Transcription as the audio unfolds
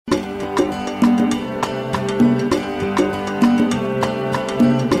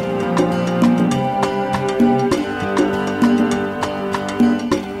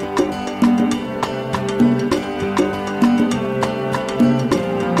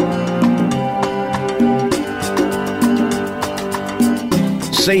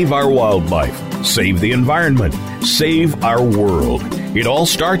save our wildlife, save the environment, save our world. It all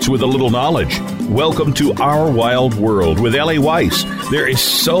starts with a little knowledge. Welcome to Our Wild World with Ellie Weiss. There is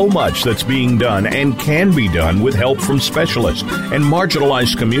so much that's being done and can be done with help from specialists and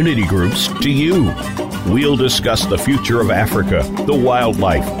marginalized community groups to you. We'll discuss the future of Africa, the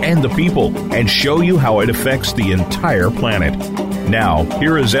wildlife, and the people, and show you how it affects the entire planet. Now,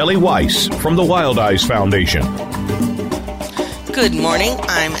 here is Ellie Weiss from the Wild Eyes Foundation. Good morning,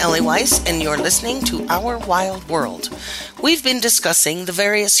 I'm Ellie Weiss, and you're listening to Our Wild World. We've been discussing the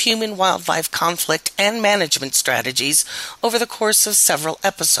various human-wildlife conflict and management strategies over the course of several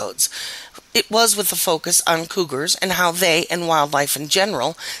episodes. It was with a focus on cougars and how they and wildlife in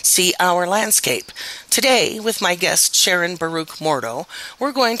general see our landscape. Today, with my guest Sharon Baruch-Mordo,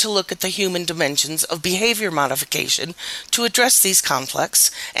 we're going to look at the human dimensions of behavior modification to address these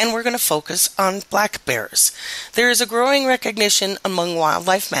conflicts, and we're going to focus on black bears. There is a growing recognition among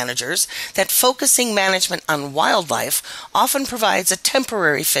wildlife managers that focusing management on wildlife often provides a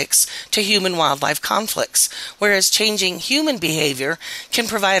temporary fix to human-wildlife conflicts, whereas changing human behavior can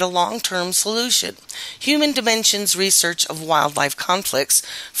provide a long-term solution. Human dimensions research of wildlife conflicts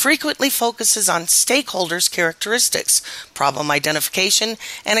frequently focuses on stakeholders' characteristics, problem identification,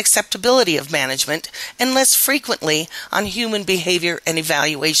 and acceptability of management, and less frequently on human behavior and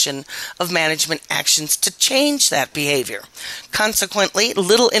evaluation of management actions to change that behavior. Consequently,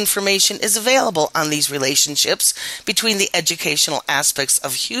 little information is available on these relationships between the educational aspects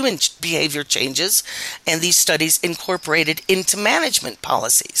of human behavior changes and these studies incorporated into management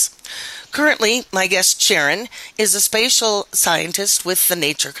policies. Currently, my guest Sharon is a spatial scientist with the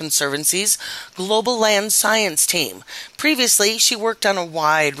Nature Conservancy's Global Land Science team. Previously, she worked on a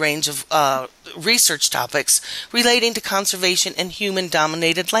wide range of research topics relating to conservation and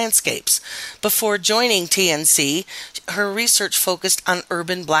human-dominated landscapes. Before joining TNC, her research focused on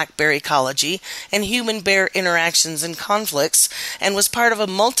urban black bear ecology and human-bear interactions and conflicts, and was part of a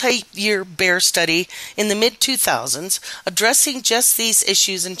multi-year bear study in the mid-2000s addressing just these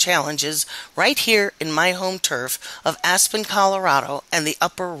issues and challenges right here in my home turf of Aspen, Colorado, and the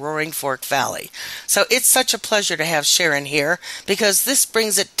upper Roaring Fork Valley. So it's such a pleasure to have Sharon here, because this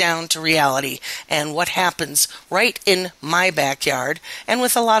brings it down to reality and what happens right in my backyard and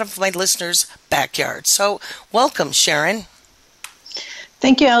with a lot of my listeners' backyard. So welcome, Sharon.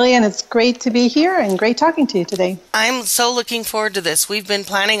 Thank you, Ellie, and it's great to be here and great talking to you today. I'm so looking forward to this. We've been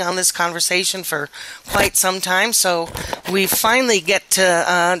planning on this conversation for quite some time, so we finally get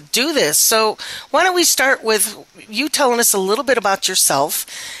to do this. So why don't we start with you telling us a little bit about yourself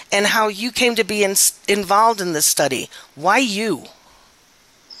and how you came to be involved in this study. Why you?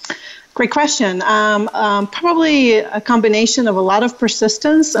 Great question. Probably a combination of a lot of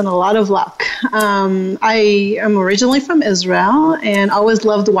persistence and a lot of luck. I am originally from Israel and always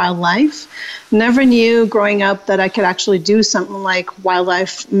loved wildlife. Never knew growing up that I could actually do something like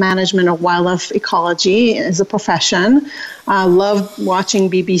wildlife management or wildlife ecology as a profession. Loved watching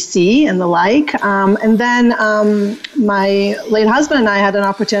BBC and the like. And then my late husband and I had an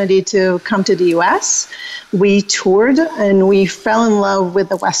opportunity to come to the U.S. We toured and we fell in love with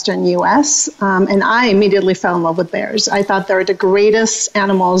the Western U.S. And I immediately fell in love with bears. I thought they were the greatest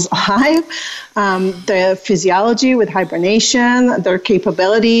animals alive. The physiology with hibernation, their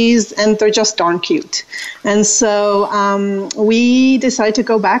capabilities, and they're just darn cute. And so we decided to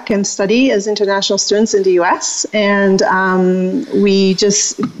go back and study as international students in the U.S. And we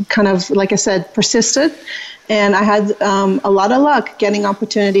just kind of, like I said, persisted. And I had a lot of luck getting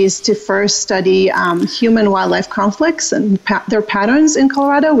opportunities to first study human-wildlife conflicts and their patterns in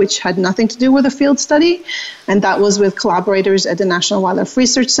Colorado, which had nothing to do with a field study. And that was with collaborators at the National Wildlife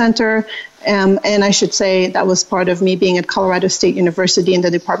Research Center. And I should say that was part of me being at Colorado State University in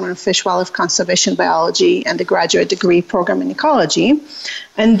the Department of Fish, Wildlife Conservation Biology and the graduate degree program in ecology.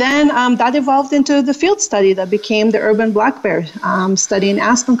 And then that evolved into the field study that became the urban black bear study in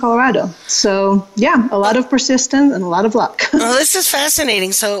Aspen, Colorado. So, yeah, a lot of persistence and a lot of luck. Well, this is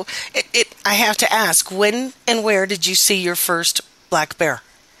fascinating. So I have to ask, when and where did you see your first black bear?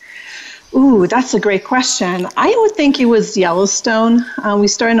 Ooh, that's a great question. I would think it was Yellowstone. We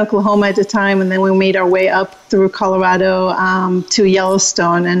started in Oklahoma at the time, and then we made our way up through Colorado to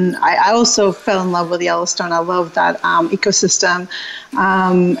Yellowstone. And I also fell in love with Yellowstone. I love that ecosystem.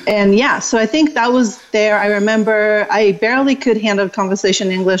 And yeah, so I think that was there. I remember I barely could handle conversation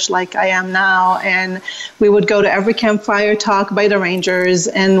in English like I am now. And we would go to every campfire talk by the rangers.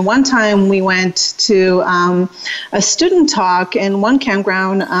 And one time we went to a student talk in one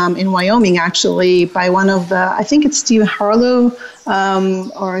campground in Wyoming, actually, by one of the, I think it's Steve Harlow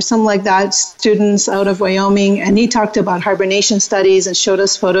or something like that, students out of Wyoming, and he talked about hibernation studies and showed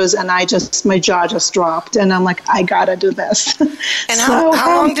us photos, and my jaw just dropped, and I'm like, I gotta do this. And how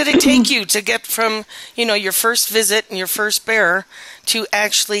long did it take you to get from, your first visit and your first bear to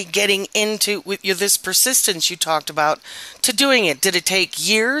actually getting into with this persistence you talked about to doing it? Did it take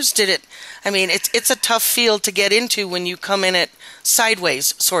years? It's a tough field to get into when you come in it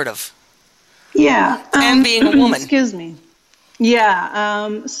sideways, sort of. Yeah. And being a woman. Excuse me.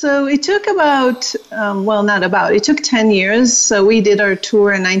 Yeah. So it took it took 10 years. So we did our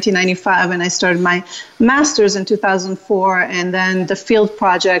tour in 1995, and I started my master's in 2004, and then the field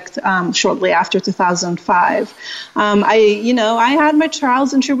project shortly after 2005. I had my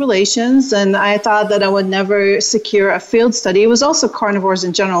trials and tribulations, and I thought that I would never secure a field study. It was also carnivores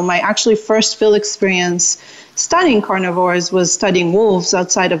in general. My actually first field experience studying carnivores was studying wolves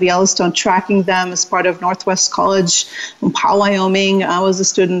outside of Yellowstone, tracking them as part of Northwest College in Powell, Wyoming. I was a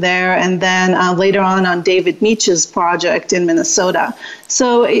student there, and then later on David Meach's project in Minnesota.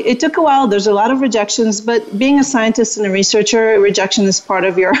 So it took a while. There's a lot of rejections, but being a scientist and a researcher, rejection is part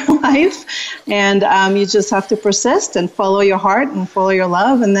of your life, and you just have to persist and follow your heart and follow your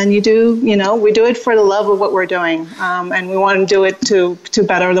love, and then we do it for the love of what we're doing, and we want to do it to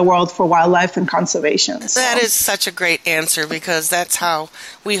better the world for wildlife and conservation. So. That is such a great answer, because that's how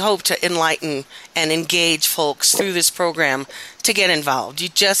we hope to enlighten and engage folks through this program to get involved. You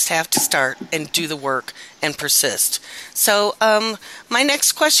just have to start and do the work and persist. So my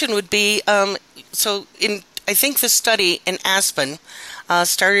next question would be, I think the study in Aspen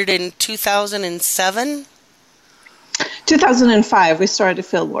started in 2007? 2005, we started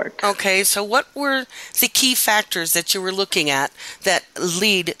field work. Okay, so what were the key factors that you were looking at that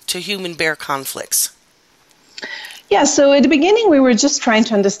lead to human-bear conflicts? Yeah, so at the beginning, we were just trying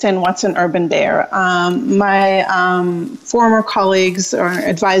to understand what's an urban bear. My former colleagues or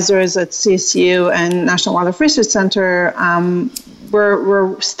advisors at CSU and National Wildlife Research Center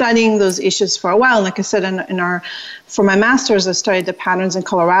were studying those issues for a while. Like I said, for my master's, I studied the patterns in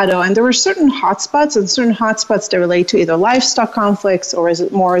Colorado, and there were certain hotspots that relate to either livestock conflicts or is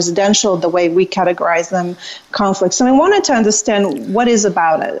it more residential, the way we categorize them, conflicts. And I wanted to understand what is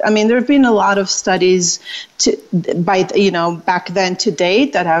about it. I mean, there have been a lot of studies back then to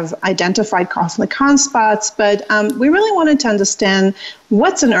date that have identified conflict hotspots, but we really wanted to understand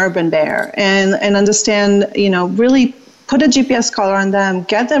what's an urban bear and understand, really put a GPS collar on them,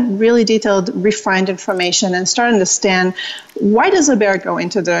 get the really detailed, refined information, and start to understand why does a bear go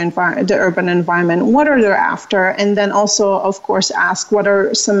into the urban environment, what are they after, and then also, of course, ask what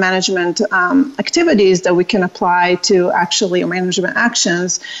are some management activities that we can apply to or management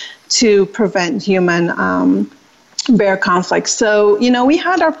actions to prevent human bear conflicts. So, we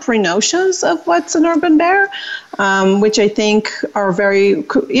had our pre-notions of what's an urban bear, which I think are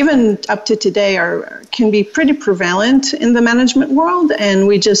even up to today, can be pretty prevalent in the management world. And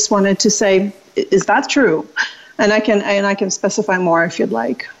we just wanted to say, is that true? And I can specify more if you'd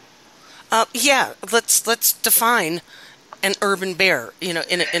like. Let's define an urban bear,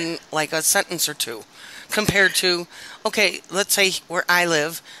 in like a sentence or two, compared to, let's say where I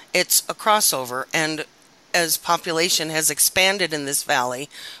live, it's a crossover, and as population has expanded in this valley,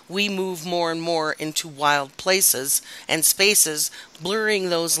 we move more and more into wild places and spaces, blurring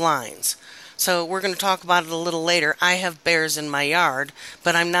those lines. So we're going to talk about it a little later. I have bears in my yard,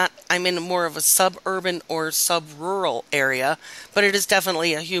 but I'm in more of a suburban or sub-rural area, but it is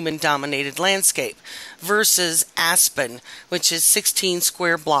definitely a human-dominated landscape, versus Aspen, which is 16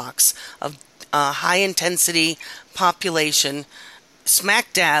 square blocks of high-intensity population,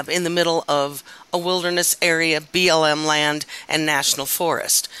 smack dab in the middle of a wilderness area, BLM land, and national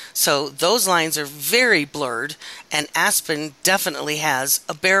forest. So those lines are very blurred, and Aspen definitely has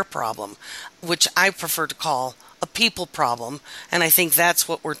a bear problem, which I prefer to call a people problem, and I think that's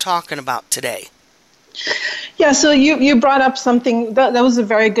what we're talking about today. Yeah, so you brought up something, that was a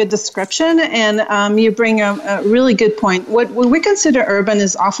very good description, and you bring a really good point. What we consider urban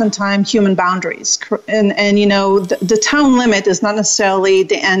is oftentimes human boundaries, and the town limit is not necessarily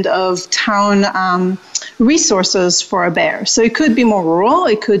the end of town resources for a bear. So it could be more rural,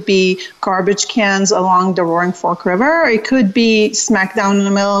 it could be garbage cans along the Roaring Fork River, it could be smack down in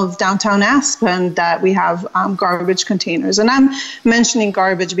the middle of downtown Aspen that we have garbage containers. And I'm mentioning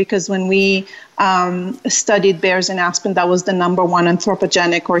garbage because when we studied bears in Aspen, that was the number one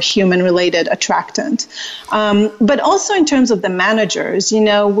anthropogenic or human-related attractant. But also in terms of the managers,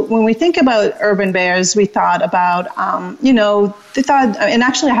 when we think about urban bears, we thought about, they thought, and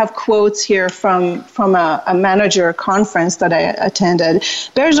actually I have quotes here from a manager conference that I attended.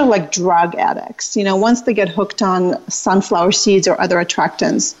 Bears are like drug addicts. Once they get hooked on sunflower seeds or other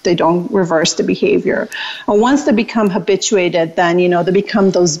attractants, they don't reverse the behavior. Or once they become habituated, then, they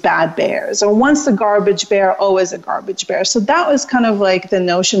become those bad bears. Or once a garbage bear, always a garbage bear. So that was kind of like the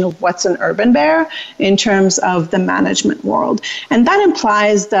notion of what's an urban bear in terms of the management world. And that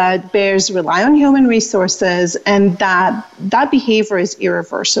implies that bears rely on human resources and that behavior is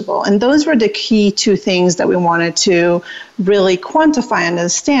irreversible. And those were the key two things that we wanted to really quantify and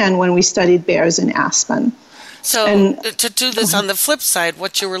understand when we studied bears in Aspen. So to do this on the flip side,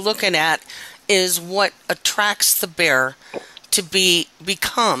 what you were looking at is what attracts the bear to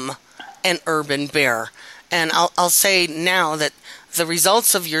become an urban bear. And I'll say now that the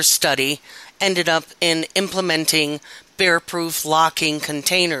results of your study ended up in implementing bear-proof locking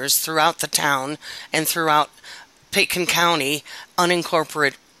containers throughout the town and throughout Pitkin County,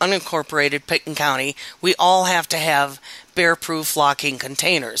 unincorporated Pitkin County. We all have to have bear-proof locking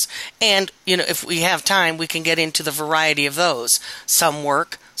containers. And, if we have time, we can get into the variety of those. Some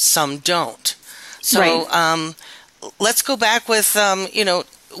work, some don't. So right. Let's go back with,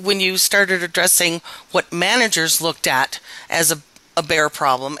 when you started addressing what managers looked at as a bear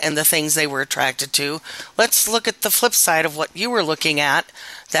problem and the things they were attracted to. Let's look at the flip side of what you were looking at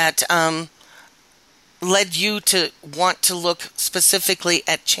that led you to want to look specifically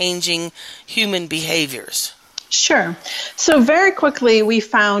at changing human behaviors. Sure. So very quickly we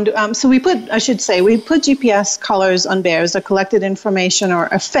found, we put GPS collars on bears that collected information or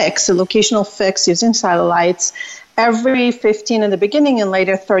a locational fix using satellites every 15 in the beginning and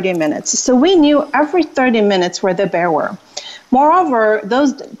later 30 minutes. So we knew every 30 minutes where the bear were. Moreover,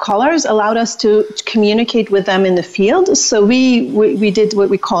 those collars allowed us to communicate with them in the field. So we did what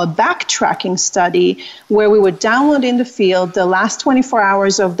we call a backtracking study, where we would download in the field the last 24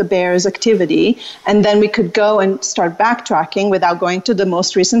 hours of the bear's activity, and then we could go and start backtracking without going to the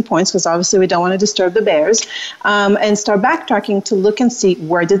most recent points, because obviously we don't want to disturb the bears, and start backtracking to look and see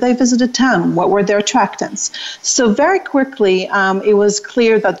where did they visit a town, what were their attractants. So very quickly, it was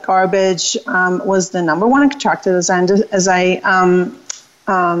clear that garbage was the number one attractant, as I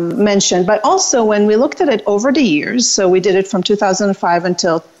mentioned. But also when we looked at it over the years, so we did it from 2005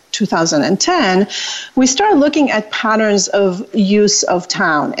 until 2010, we started looking at patterns of use of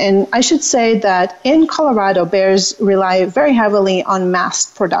town. And I should say that in Colorado, bears rely very heavily on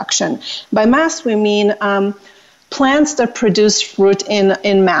mast production. By mast, we mean plants that produce fruit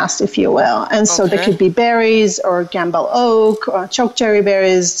in mass, if you will. And so they could be berries or gambel oak, or chokecherry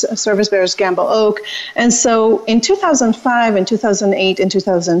berries, service berries, gambel oak. And so in 2005 and 2008 and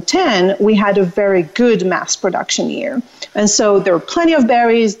 2010, we had a very good mass production year. And so there were plenty of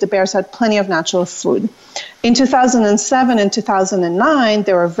berries. The bears had plenty of natural food. In 2007 and 2009,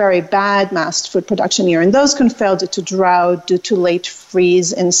 there were very bad mass food production year, and those can fail due to drought, due to late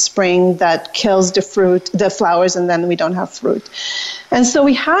freeze in spring that kills the flowers, and then we don't have fruit. And so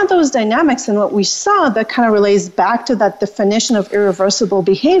we had those dynamics, and what we saw that kind of relates back to that definition of irreversible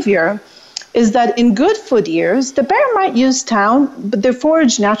behavior is that in good food years, the bear might use town, but they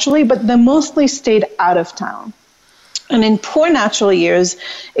forage naturally, but they mostly stayed out of town. And in poor natural years,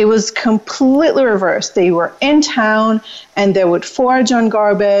 it was completely reversed. They were in town, and they would forage on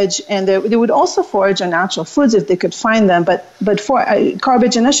garbage, and they would also forage on natural foods if they could find them. But for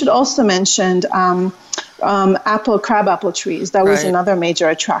garbage, and I should also mention crabapple trees. That was another major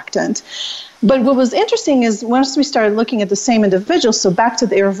attractant. But what was interesting is once we started looking at the same individuals, so back to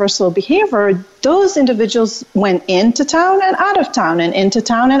the irreversible behavior, those individuals went into town and out of town, and into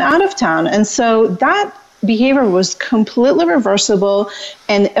town and out of town. And so that behavior was completely reversible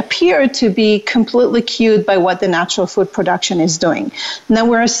and appeared to be completely cued by what the natural food production is doing. Now,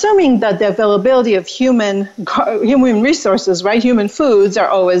 we're assuming that the availability of human resources, human foods are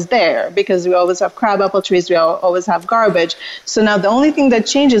always there, because we always have crabapple trees, we always have garbage. So now the only thing that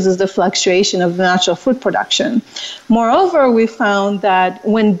changes is the fluctuation of the natural food production. Moreover, we found that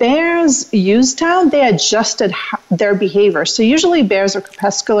when bears use town, they adjusted their behavior. So usually bears are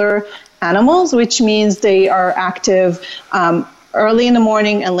crepuscular animals, which means they are active early in the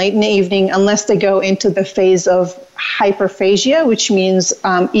morning and late in the evening, unless they go into the phase of hyperphagia, which means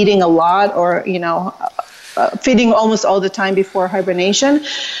eating a lot or feeding almost all the time before hibernation.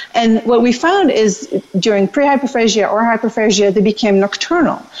 And what we found is during pre-hyperphagia or hyperphagia, they became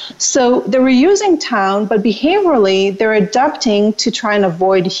nocturnal. So they were using town, but behaviorally, they're adapting to try and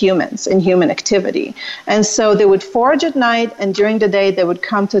avoid humans and human activity. And so they would forage at night, and during the day, they would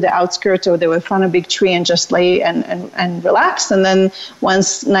come to the outskirts, or they would find a big tree and just lay and relax. And then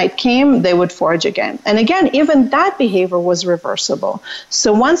once night came, they would forage again. And again, even that behavior was reversible.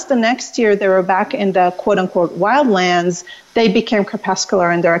 So once the next year they were back in the quote-unquote wildlands, they became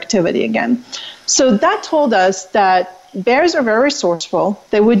crepuscular in their activity again. So that told us that bears are very resourceful.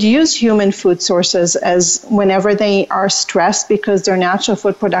 They would use human food sources as whenever they are stressed because their natural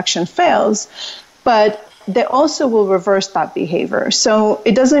food production fails, but they also will reverse that behavior. So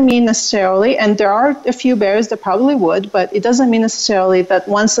it doesn't mean necessarily, and there are a few bears that probably would, but it doesn't mean necessarily that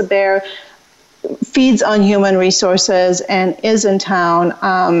once a bear feeds on human resources and is in town,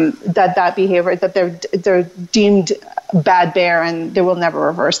 that behavior, that they're deemed bad bear and they will never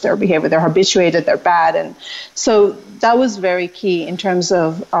reverse their behavior. They're habituated, they're bad. And so that was very key in terms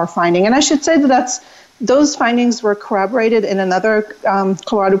of our finding. And I should say that those findings were corroborated in another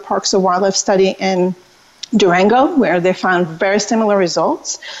Colorado Parks and Wildlife study in Durango, where they found very similar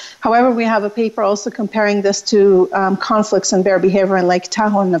results. However, we have a paper also comparing this to conflicts in bear behavior in Lake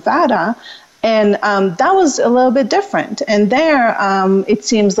Tahoe, Nevada, and that was a little bit different. And there, it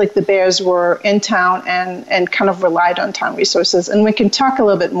seems like the bears were in town and kind of relied on town resources. And we can talk a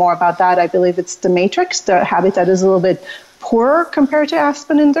little bit more about that. I believe it's the matrix. The habitat is a little bit poorer compared to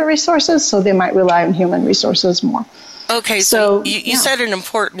aspen in their resources, so they might rely on human resources more. Okay, so you said an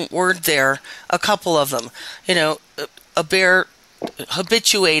important word there, a couple of them. You know, a bear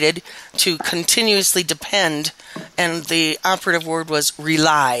habituated to continuously depend, and the operative word was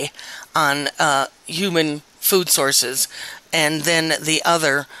rely on human food sources, and then the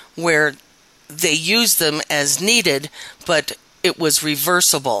other where they use them as needed, but it was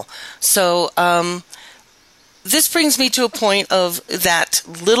reversible. So this brings me to a point of that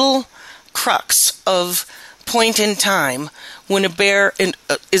little crux of point in time when a bear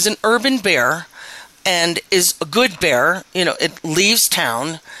is an urban bear and is a good bear, you know, it leaves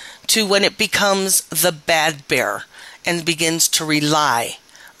town, to when it becomes the bad bear and begins to rely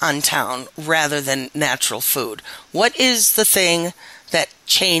on town rather than natural food. What is the thing that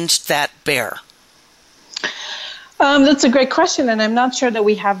changed that bear? That's a great question, and I'm not sure that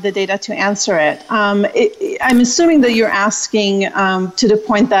we have the data to answer it. I'm assuming that you're asking to the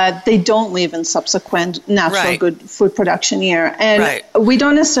point that they don't live in subsequent natural good food production year. And we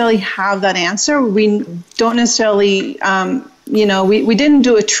don't necessarily have that answer. We don't necessarily, we didn't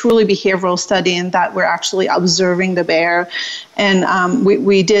do a truly behavioral study in that we're actually observing the bear. And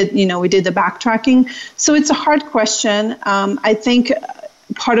we did the backtracking. So it's a hard question. I think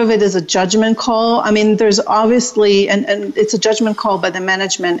part of it is a judgment call. I mean, there's obviously, and it's a judgment call by the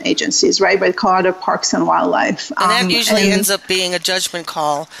management agencies, right, by Colorado Parks and Wildlife. And that usually ends up being a judgment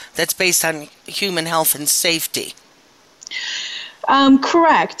call that's based on human health and safety.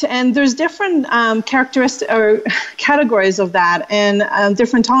 Correct. And there's different characteristics or categories of that and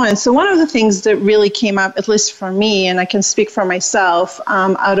different tolerance. So one of the things that really came up, at least for me, and I can speak for myself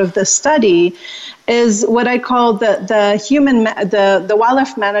out of the study, is what I call the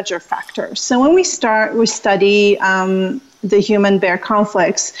wildlife manager factor. So when we study the human-bear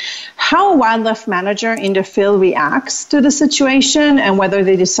conflicts, how a wildlife manager in the field reacts to the situation and whether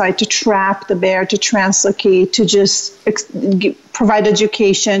they decide to trap the bear, to translocate, to just provide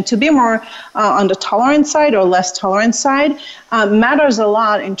education, to be more on the tolerant side or less tolerant side, matters a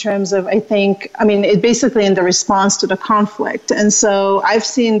lot in terms of, it basically in the response to the conflict. And so I've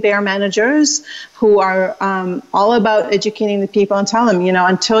seen bear managers who are all about educating the people and tell them,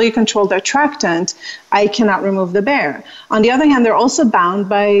 until you control their attractant, I cannot remove the bear. On the other hand, they're also bound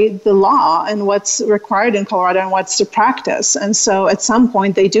by the law and what's required in Colorado and what's the practice. And so at some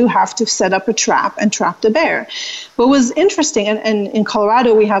point, they do have to set up a trap and trap the bear. What was interesting, and in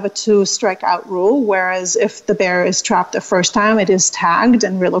Colorado, we have a 2-strikeout rule, whereas if the bear is trapped the first time, it is tagged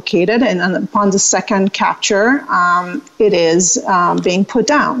and relocated, and upon the second capture, it is being put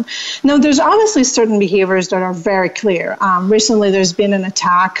down. Now, there's obviously certain behaviors that are very clear. Recently, there's been an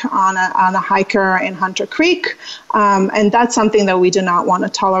attack on a hiker in Hunter Creek, and that's something that we do not want to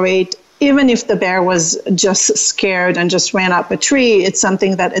tolerate. Even if the bear was just scared and just ran up a tree, it's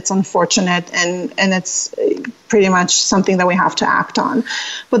something that it's unfortunate and it's pretty much something that we have to act on.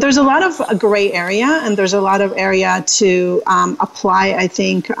 But there's a lot of gray area, and there's a lot of area to apply, I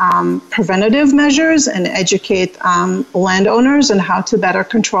think, preventative measures and educate landowners on how to better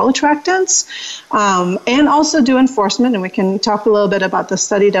control attractants, and also do enforcement. And we can talk a little bit about the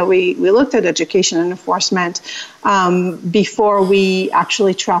study that we looked at education and enforcement before we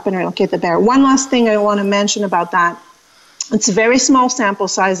actually trap and relocate the bear. One last thing I want to mention about that. It's a very small sample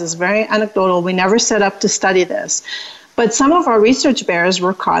size. It's very anecdotal. We never set up to study this. But some of our research bears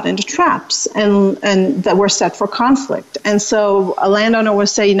were caught into traps and that were set for conflict. And so a landowner would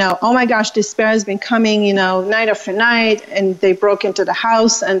say, oh my gosh, this bear has been coming, night after night, and they broke into the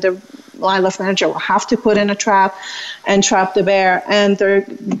house, and the wildlife manager will have to put in a trap and trap the bear. And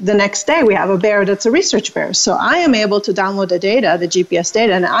the next day we have a bear that's a research bear. So I am able to download the data, the GPS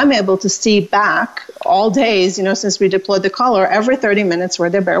data, and I'm able to see back all days, since we deployed the collar, every 30 minutes where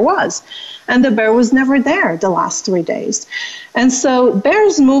the bear was. And the bear was never there the last 3 days. And so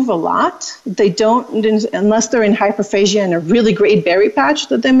bears move a lot. They don't, unless they're in hyperphagia in a really great berry patch,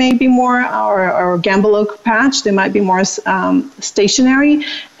 that they may be more, or Gamble Oak patch, they might be more stationary.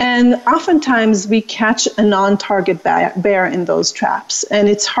 And oftentimes we catch a non-target bear in those traps. And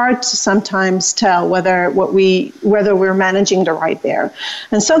it's hard to sometimes tell whether we're managing the right bear.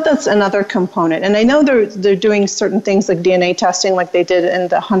 And so that's another component. And I know they're doing certain things like DNA testing, like they did in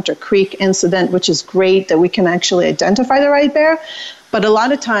the Hunter Creek incident, which is great that we can actually identify the right bear. But a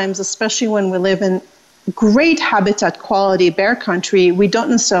lot of times, especially when we live in great habitat quality bear country, we don't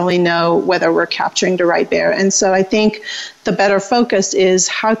necessarily know whether we're capturing the right bear. And so I think the better focus is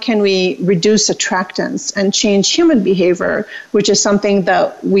how can we reduce attractants and change human behavior, which is something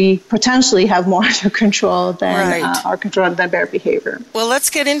that we potentially have more to control than our control than bear behavior. Well,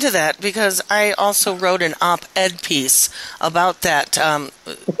 let's get into that, because I also wrote an op-ed piece about that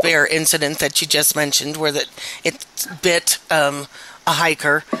bear incident that you just mentioned, where it bit a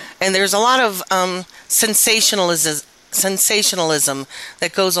hiker, and there's a lot of sensationalism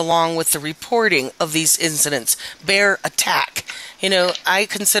that goes along with the reporting of these incidents. Bear attack. I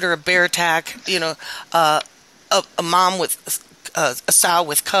consider a bear attack, a mom with a sow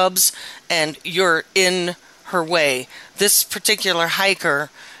with cubs, and you're in her way. This particular hiker,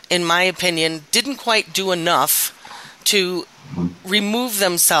 in my opinion, didn't quite do enough to remove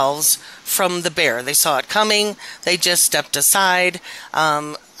themselves from the bear. They saw it coming. They just stepped aside.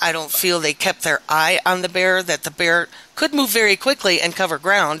 I don't feel they kept their eye on the bear, that the bear could move very quickly and cover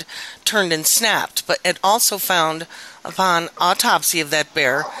ground, turned and snapped. But it also found, upon autopsy of that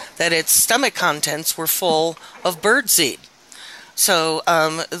bear, that its stomach contents were full of birdseed. So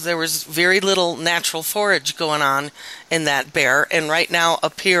there was very little natural forage going on in that bear. And right now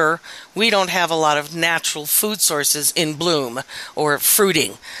up here, we don't have a lot of natural food sources in bloom or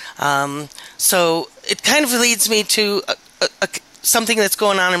fruiting. So it kind of leads me to something that's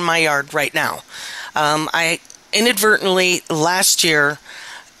going on in my yard right now. I inadvertently last year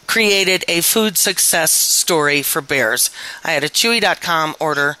created a food success story for bears. I had a Chewy.com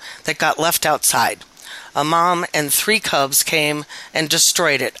order that got left outside. A mom and 3 cubs came and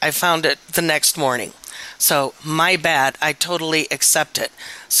destroyed it. I found it the next morning. So my bad, I totally accept it.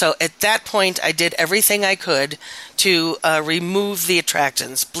 So at that point, I did everything I could to remove the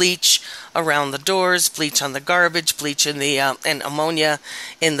attractants, bleach around the doors, bleach on the garbage, bleach in the and ammonia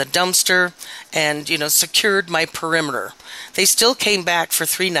in the dumpster, and secured my perimeter. They still came back for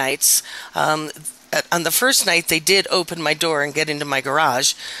 3 nights. On the first night, they did open my door and get into my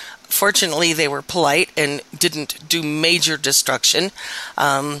garage. Fortunately, they were polite and didn't do major destruction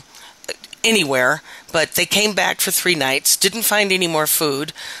anywhere, but they came back for 3 nights, didn't find any more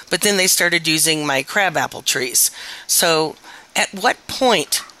food, but then they started using my crabapple trees. So at what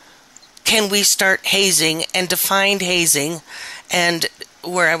point can we start hazing and define hazing? And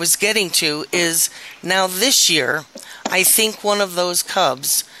where I was getting to is now this year, I think one of those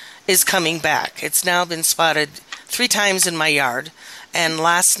cubs is coming back. It's now been spotted 3 times in my yard. And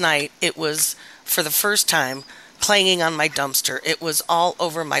last night, it was, for the first time, clanging on my dumpster. It was all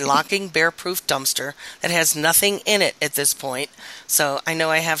over my locking bear-proof dumpster that has nothing in it at this point. So I know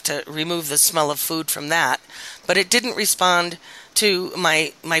I have to remove the smell of food from that. But it didn't respond to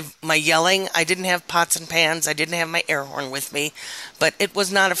my yelling. I didn't have pots and pans. I didn't have my air horn with me. But it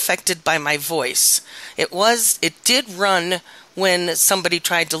was not affected by my voice. It did run when somebody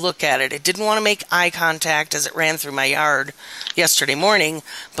tried to look at it. It didn't want to make eye contact as it ran through my yard yesterday morning,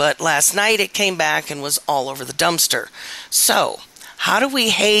 but last night it came back and was all over the dumpster. So, how do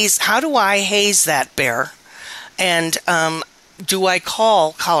I haze that bear? And do I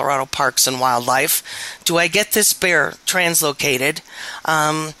call Colorado Parks and Wildlife? Do I get this bear translocated?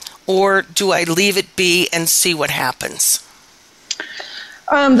 or do I leave it be and see what happens?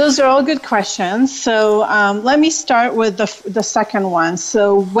 Those are all good questions. So let me start with the second one.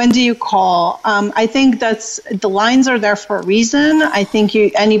 So when do you call? I think the lines are there for a reason. I think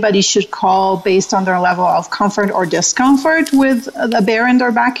anybody should call based on their level of comfort or discomfort with a bear in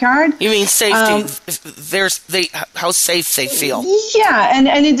their backyard. You mean safety? How safe they feel? Yeah,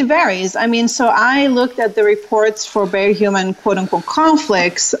 and it varies. I mean, so I looked at the reports for bear-human quote-unquote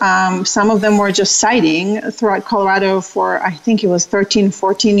conflicts. Some of them were just sighting throughout Colorado for, I think it was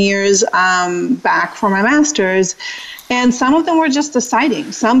 14 years back for my master's. And some of them were just a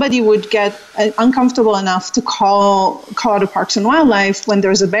sighting. Somebody would get uncomfortable enough to call Colorado Parks and Wildlife when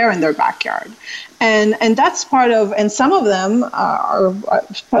there's a bear in their backyard. And that's part of, and some of them are,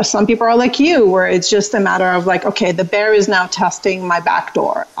 some people are like you, where it's just a matter of like, okay, the bear is now testing my back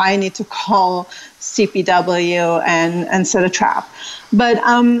door. I need to call CPW and set a trap. But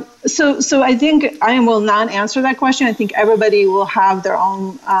so I think I will not answer that question. I think everybody will have their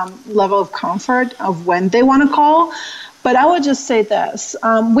own level of comfort of when they want to call. But I would just say this.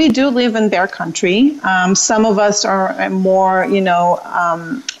 We do live in bear country. Some of us are more,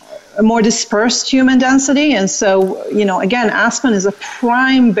 a more dispersed human density. And so, again, Aspen is a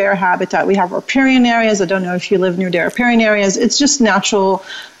prime bear habitat. We have riparian areas. I don't know if you live near the riparian areas. It's just natural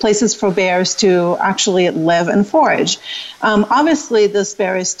places for bears to actually live and forage. Obviously, this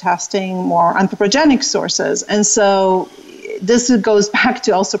bear is testing more anthropogenic sources. And so this goes back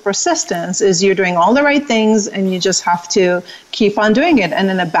to also persistence, is you're doing all the right things and you just have to keep on doing it. And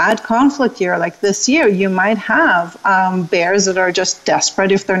in a bad conflict year like this year, you might have bears that are just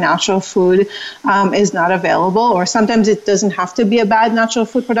desperate if their natural food is not available, or sometimes it doesn't have to be a bad natural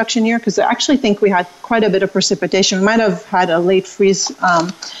food production year, because I actually think we had quite a bit of precipitation. We might have had a late freeze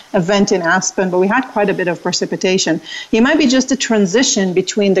event in Aspen, but we had quite a bit of precipitation. It might be just a transition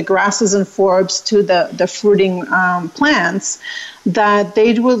between the grasses and forbs to the fruiting plants that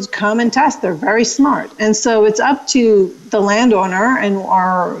they will come and test. They're very smart. And so it's up to the landowner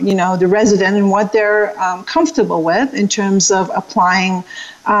or the resident and what they're comfortable with in terms of applying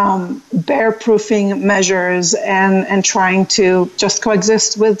bear-proofing measures and trying to just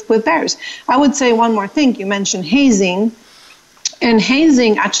coexist with bears. I would say one more thing. You mentioned hazing. And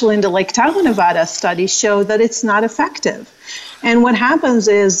hazing, actually, in the Lake Tahoe, Nevada study showed that it's not effective. And what happens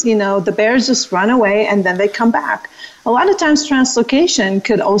is, the bears just run away and then they come back. A lot of times translocation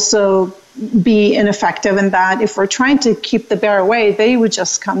could also be ineffective in that if we're trying to keep the bear away, they would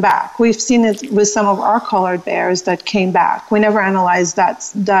just come back. We've seen it with some of our collared bears that came back. We never analyzed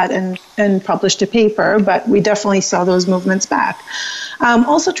that and published a paper, but we definitely saw those movements back.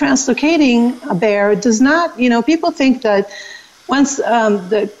 Also, translocating a bear does not, people think that once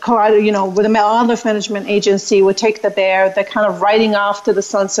the Colorado, with the Wildlife Management Agency would take the bear, they're kind of riding off to the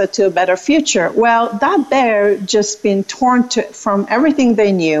sunset to a better future. Well, that bear just been torn from everything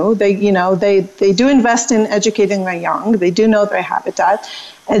they knew. They do invest in educating their young. They do know their habitat.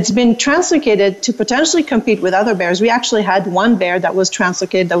 It's been translocated to potentially compete with other bears. We actually had one bear that was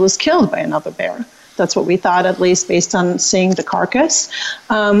translocated that was killed by another bear. That's what we thought, at least based on seeing the carcass.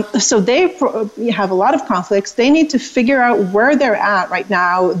 So they have a lot of conflicts. They need to figure out where they're at right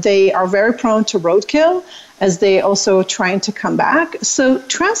now. They are very prone to roadkill as they also trying to come back. So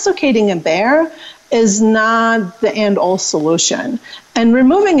translocating a bear is not the end-all solution. And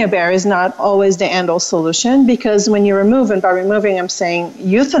removing a bear is not always the end-all solution, because when you remove, and by removing I'm saying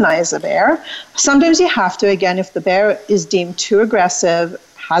euthanize a bear, sometimes you have to, again, if the bear is deemed too aggressive,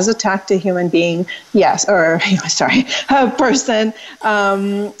 has attacked a human being, a person,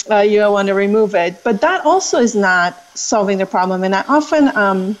 you want to remove it. But that also is not solving the problem. And I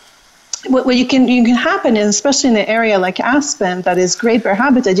often, what you can happen is, especially in an area like Aspen that is great bear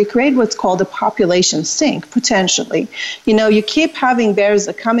habitat, you create what's called a population sink, potentially. You keep having bears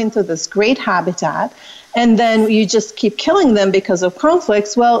that come into this great habitat, and then you just keep killing them because of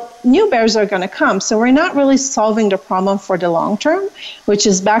conflicts. Well, new bears are going to come. So we're not really solving the problem for the long term, which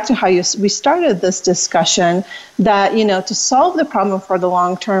is back to how we started this discussion, that, to solve the problem for the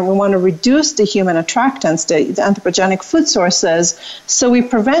long term, we want to reduce the human attractants, the anthropogenic food sources, so we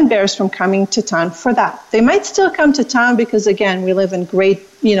prevent bears from coming to town for that. They might still come to town because, again, we live in great,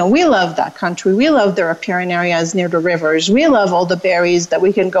 we love that country. We love the riparian areas near the rivers. We love all the berries that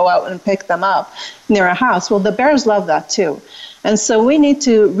we can go out and pick them up near a house. Well, the bears love that too. And so we need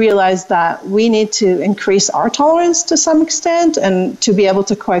to realize that we need to increase our tolerance to some extent and to be able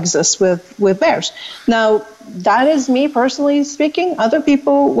to coexist with bears. Now, that is me personally speaking. Other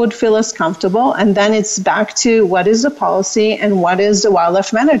people would feel as comfortable. And then it's back to what is the policy and what is the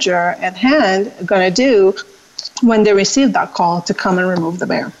wildlife manager at hand going to do when they receive that call to come and remove the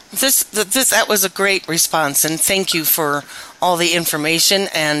bear. That was a great response, and thank you for all the information.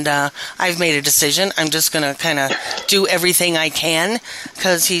 And I've made a decision. I'm just going to kind of do everything I can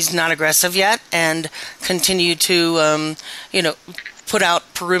because he's not aggressive yet, and continue to put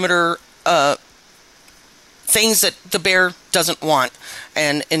out perimeter things that the bear doesn't want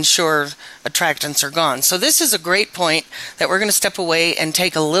and ensure attractants are gone. So this is a great point that we're going to step away and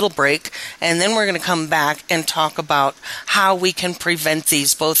take a little break, and then we're going to come back and talk about how we can prevent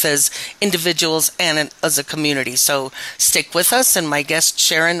these both as individuals and as a community. So stick with us and my guest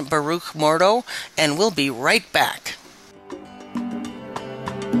Sharon Baruch Mordo, and we'll be right back.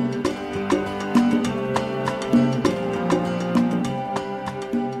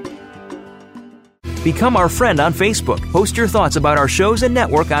 Become our friend on Facebook. Post your thoughts about our shows and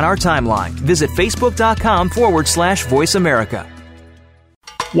network on our timeline. Visit facebook.com/Voice America.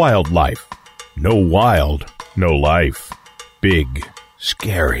 Wildlife. No wild, no life. Big,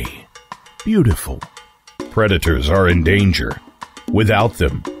 scary, beautiful. Predators are in danger. Without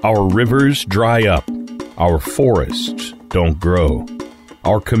them, our rivers dry up. Our forests don't grow.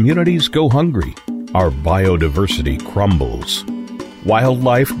 Our communities go hungry. Our biodiversity crumbles.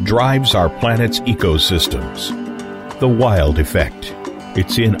 Wildlife drives our planet's ecosystems. The Wild Effect.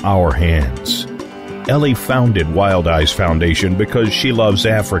 It's in our hands. Ellie founded Wild Eyes Foundation because she loves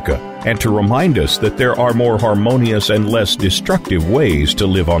Africa and to remind us that there are more harmonious and less destructive ways to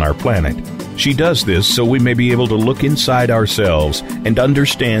live on our planet. She does this so we may be able to look inside ourselves and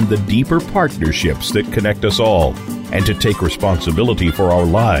understand the deeper partnerships that connect us all, and to take responsibility for our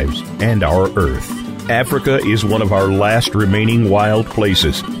lives and our Earth. Africa is one of our last remaining wild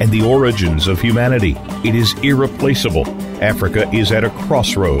places and the origins of humanity. It is irreplaceable. Africa is at a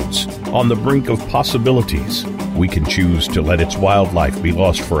crossroads, on the brink of possibilities. We can choose to let its wildlife be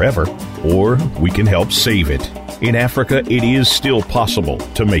lost forever, or we can help save it. In Africa, it is still possible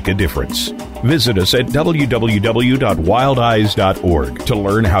to make a difference. Visit us at www.wildeyes.org to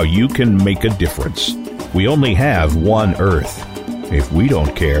learn how you can make a difference. We only have one Earth. If we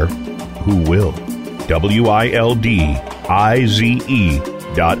don't care, who will? WILDIZE.org.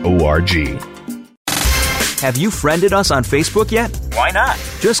 Have you friended us on Facebook yet? Why not?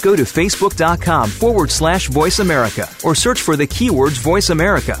 Just go to facebook.com/Voice America or search for the keywords Voice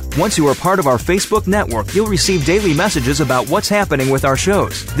America. Once you are part of our Facebook network, you'll receive daily messages about what's happening with our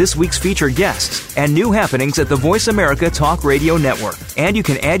shows, this week's featured guests, and new happenings at the Voice America Talk Radio Network. And you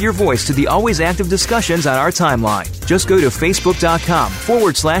can add your voice to the always active discussions on our timeline. Just go to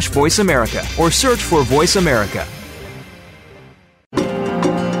facebook.com/Voice America or search for Voice America.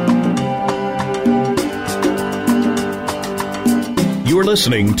 You're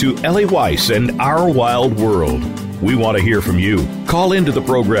listening to Ellie Weiss and Our Wild World. We want to hear from you. Call into the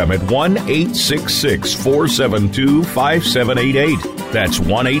program at 1-866-472-5788. That's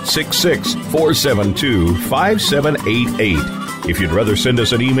 1-866-472-5788. If you'd rather send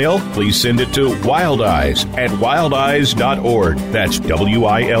us an email, please send it to wildeyes@wildeyes.org. That's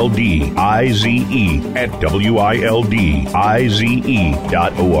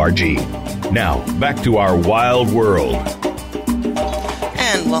WILDIZE@WILDIZE.org. Now, back to our wild world.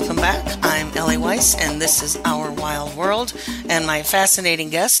 And welcome back. I'm Ellie Weiss, and this is Our Wild World, and my fascinating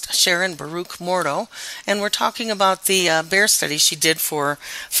guest, Sharon Baruch Mordo. And we're talking about the bear study she did for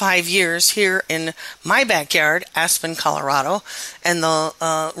 5 years here in my backyard, Aspen, Colorado, and the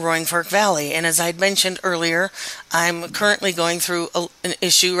Roaring Fork Valley. And as I'd mentioned earlier, I'm currently going through an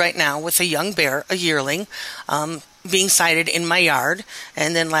issue right now with a young bear, a yearling, being sighted in my yard.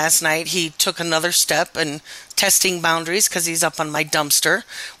 And then last night he took another step and testing boundaries because he's up on my dumpster,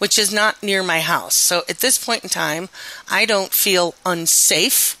 which is not near my house. So at this point in time, I don't feel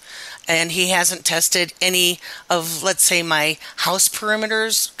unsafe, and he hasn't tested any of, let's say, my house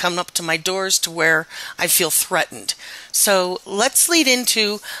perimeters, come up to my doors to where I feel threatened. So let's lead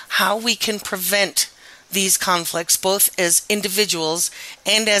into how we can prevent these conflicts, both as individuals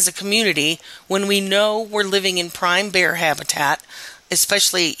and as a community, when we know we're living in prime bear habitat,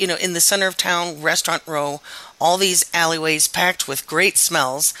 especially, in the center of town, Restaurant Row, all these alleyways packed with great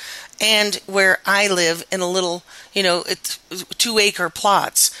smells, and where I live in a little, it's 2-acre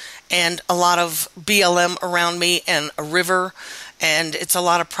plots and a lot of BLM around me and a river, and it's a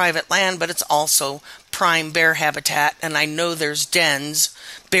lot of private land, but it's also prime bear habitat, and I know there's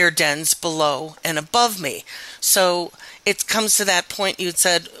bear dens below and above me. So it comes to that point you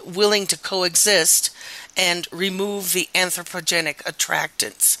said, willing to coexist and remove the anthropogenic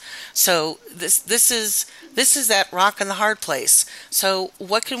attractants. So this is that rock in the hard place. So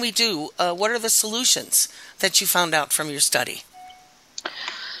what can we do? What are the solutions that you found out from your study?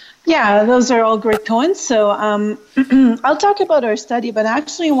 Yeah, those are all great points. So I'll talk about our study, but I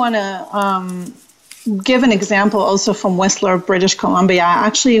actually want to give an example also from Whistler, British Columbia. I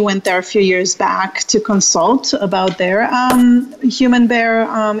actually went there a few years back to consult about their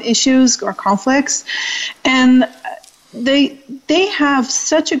human-bear issues or conflicts. And they have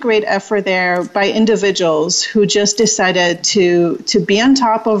such a great effort there by individuals who just decided to be on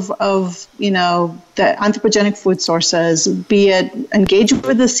top of the anthropogenic food sources, be it engage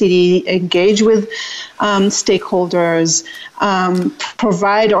with the city, engage with stakeholders,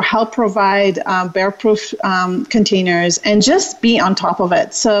 provide or help provide bear-proof containers, and just be on top of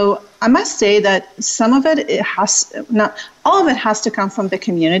it. So I must say that some of it not all of it has to come from the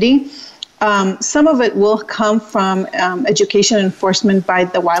community. Some of it will come from education enforcement by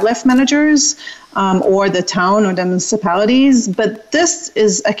the wildlife managers or the town or the municipalities, but this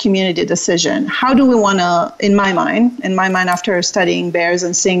is a community decision. How do we want to, in my mind, after studying bears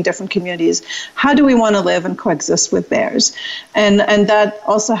and seeing different communities, how do we want to live and coexist with bears? And that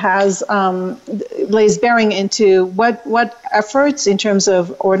also has lays bearing into what efforts in terms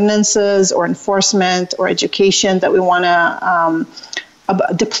of ordinances or enforcement or education that we want to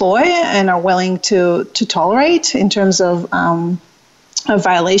deploy and are willing to tolerate in terms of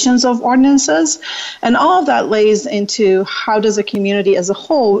violations of ordinances. And all of that lays into how does a community as a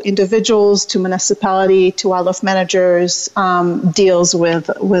whole, individuals to municipality to wildlife managers, deals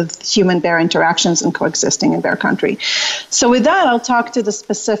with human-bear interactions and coexisting in bear country. So with that, I'll talk to the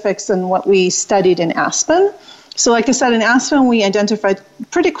specifics and what we studied in Aspen. So like I said, in Aspen, we identified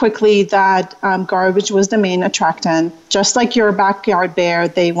pretty quickly that garbage was the main attractant. Just like your backyard bear,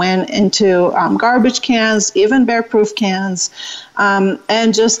 they went into garbage cans, even bear-proof cans,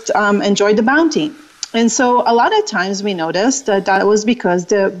 and just enjoyed the bounty. And so a lot of times we noticed that was because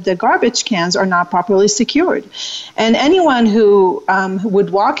the garbage cans are not properly secured. And anyone who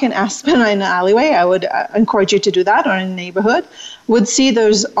would walk in Aspen in an alleyway, I would encourage you to do that, or in a neighborhood, would see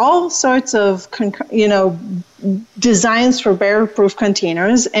there's all sorts of, designs for bear-proof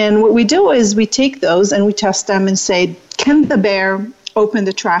containers. And what we do is we take those and we test them and say, can the bear open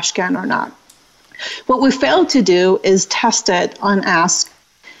the trash can or not? What we failed to do is test it on ask,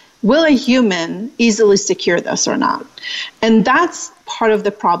 will a human easily secure this or not? And that's part of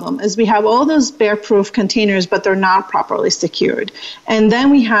the problem, is we have all those bear-proof containers, but they're not properly secured. And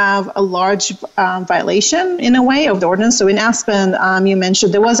then we have a large violation, in a way, of the ordinance. So in Aspen, you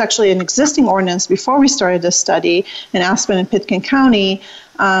mentioned there was actually an existing ordinance before we started this study in Aspen and Pitkin County,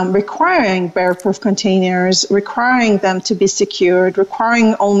 requiring bear-proof containers, requiring them to be secured,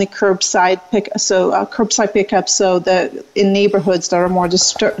 requiring only curbside pickup, so that in neighborhoods that are more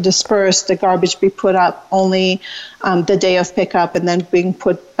dispersed, the garbage be put up only the day of pickup and then being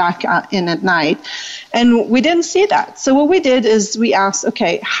put back in at night. And we didn't see that. So what we did is we asked,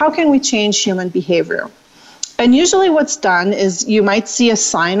 okay, how can we change human behavior? And usually what's done is you might see a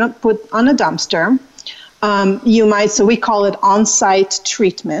sign put on a dumpster. So we call it on-site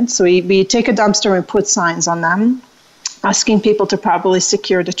treatment. So we take a dumpster and put signs on them, asking people to properly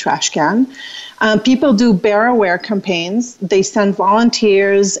secure the trash can. People do Bear Aware campaigns. They send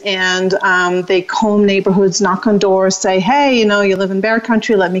volunteers and they comb neighborhoods, knock on doors, say, hey, you live in bear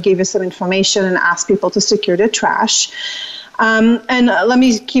country, let me give you some information, and ask people to secure the trash. And let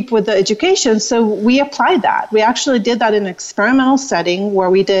me keep with the education. So we applied that. We actually did that in an experimental setting where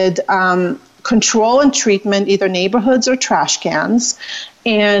we did control and treatment, either neighborhoods or trash cans,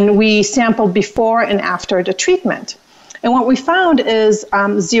 and we sampled before and after the treatment. And what we found is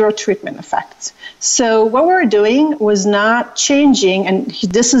zero treatment effects. So what we were doing was not changing, and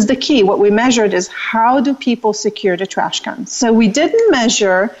this is the key. What we measured is how do people secure the trash cans. So we didn't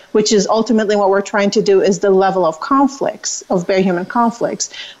measure, which is ultimately what we're trying to do, is the level of conflicts, of bear-human conflicts.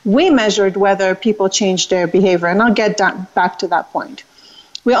 We measured whether people changed their behavior, and I'll get back to that point.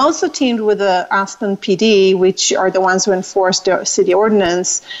 We also teamed with the Aspen PD, which are the ones who enforce the city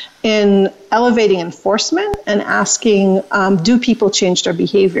ordinance, in elevating enforcement and asking, do people change their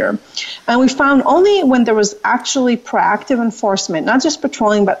behavior? And we found only when there was actually proactive enforcement, not just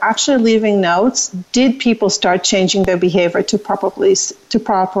patrolling, but actually leaving notes, did people start changing their behavior to properly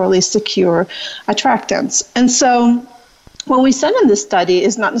secure attractants. And so what we said in this study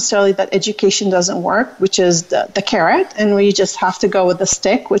is not necessarily that education doesn't work, which is the carrot, and we just have to go with the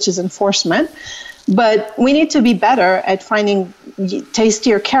stick, which is enforcement. But we need to be better at finding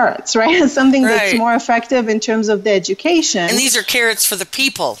tastier carrots, right? Something that's more effective in terms of the education. And these are carrots for the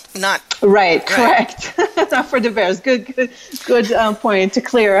people, not... Right, correct. Not for the bears. Good point to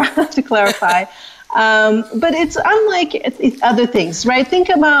clarify. But it's unlike other things, right? Think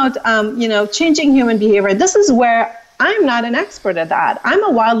about, changing human behavior. This is where I'm not an expert at that. I'm a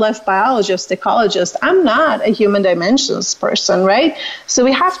wildlife biologist, ecologist. I'm not a human dimensions person, right? So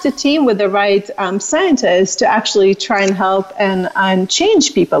we have to team with the right scientists to actually try and help and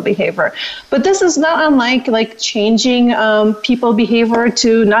change people behavior. But this is not unlike like changing people behavior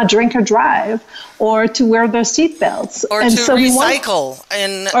to not drink or drive, or to wear their seatbelts, or to recycle,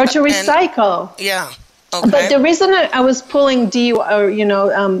 yeah. Okay. But the reason I was pulling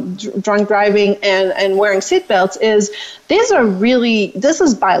drunk driving and wearing seatbelts is this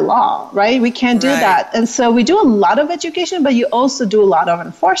is by law, right? We can't do that. And so we do a lot of education, but you also do a lot of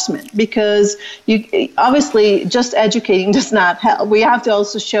enforcement, because obviously just educating does not help. We have to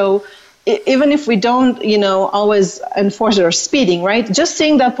also show, even if we don't, always enforce it, or speeding, right? Just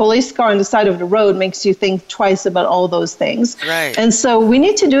seeing that police car on the side of the road makes you think twice about all those things. Right. And so we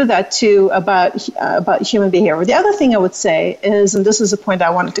need to do that too about human behavior. The other thing I would say is, and this is a point I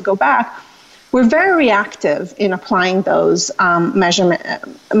wanted to go back, we're very reactive in applying those management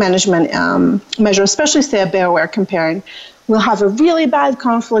measures, especially say a bear we're comparing. We'll have a really bad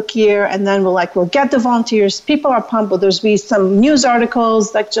conflict year, and then we'll get the volunteers. People are pumped, but there's be some news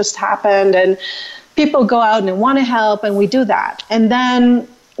articles that just happened, and people go out and want to help, and we do that. And then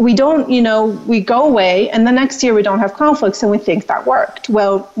we don't, we go away, and the next year we don't have conflicts, and we think that worked.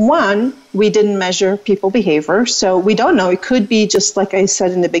 Well, one, we didn't measure people behavior, so we don't know. It could be just like I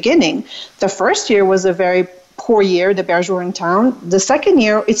said in the beginning. The first year was a very poor year. The bears were in town. The second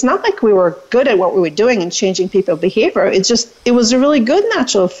year, it's not like we were good at what we were doing and changing people's behavior. It was a really good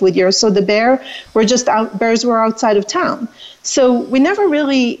natural food year. So the bears were outside of town. So we never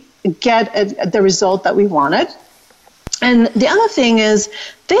really get the result that we wanted. And the other thing is,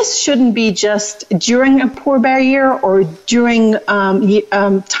 this shouldn't be just during a poor bear year or during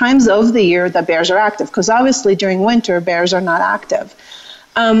times of the year that bears are active, because obviously during winter, bears are not active.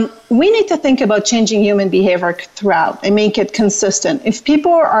 We need to think about changing human behavior throughout and make it consistent. If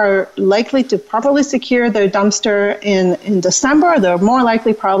people are likely to properly secure their dumpster in December, they're more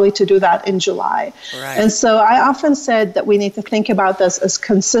likely probably to do that in July. Right. And so I often said that we need to think about this as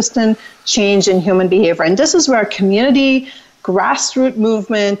consistent change in human behavior. And this is where community, grassroots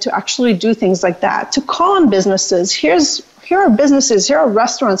movement to actually do things like that, to call on businesses. Here are businesses, here are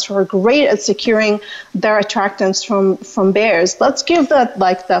restaurants who are great at securing their attractants from bears. Let's give that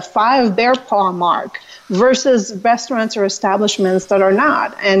like the 5 bear paw mark versus restaurants or establishments that are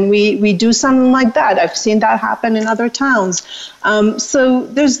not. And we do something like that. I've seen that happen in other towns. So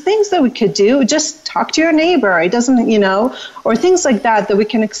there's things that we could do. Just talk to your neighbor. It doesn't, or things like that we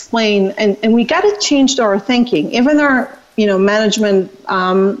can explain. And we got to change our thinking. Even our, management,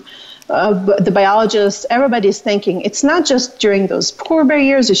 the biologists, everybody's thinking it's not just during those poor bear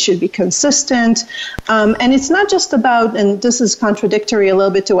years, it should be consistent. And it's not just about, and this is contradictory a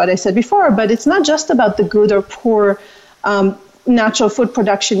little bit to what I said before, but it's not just about the good or poor natural food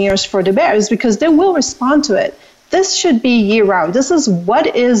production years for the bears, because they will respond to it. This should be year-round. This is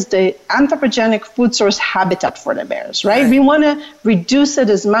what is the anthropogenic food source habitat for the bears, right? We want to reduce it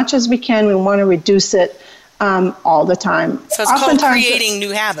as much as we can. We want to reduce it all the time. So it's called creating new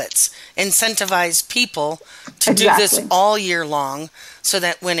habits. Incentivize people to do this all year long, so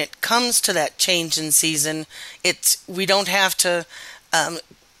that when it comes to that change in season, we don't have to,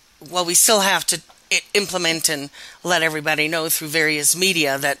 we still have to implement and let everybody know through various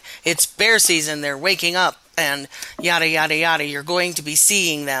media that it's bear season, they're waking up, and yada, yada, yada. You're going to be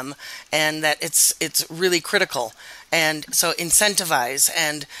seeing them, and that it's really critical. And so incentivize.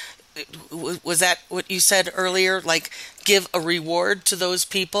 And was that what you said earlier? Like, give a reward to those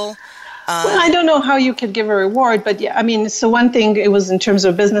people? Well, I don't know how you could give a reward, but yeah, I mean, so one thing, it was in terms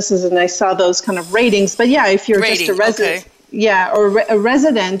of businesses, and I saw those kind of ratings. But yeah, if you're just a resident, or a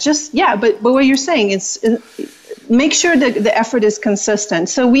resident, but what you're saying is make sure that the effort is consistent.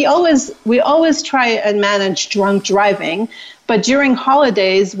 So we always try and manage drunk driving. But during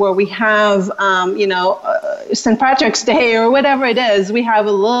holidays where we have, St. Patrick's Day or whatever it is, we have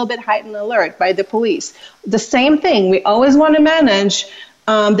a little bit heightened alert by the police. The same thing, we always want to manage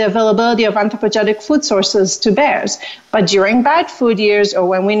the availability of anthropogenic food sources to bears. But during bad food years, or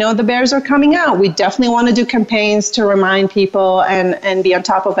when we know the bears are coming out, we definitely want to do campaigns to remind people and be on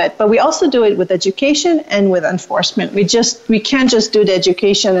top of it. But we also do it with education and with enforcement. We can't just do the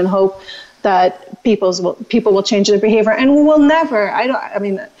education and hope that people will change their behavior. And we will never,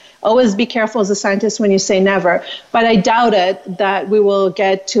 always be careful as a scientist when you say never, but I doubt it that we will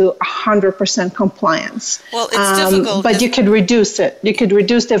get to 100% compliance. Well, it's difficult. But you could reduce it. You could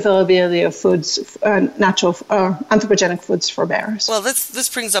reduce the availability of foods, natural anthropogenic foods for bears. Well, this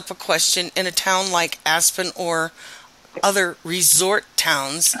brings up a question. In a town like Aspen or other resort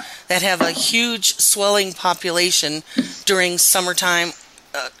towns that have a huge swelling population during summertime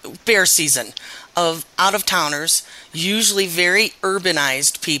bear season of out-of-towners, usually very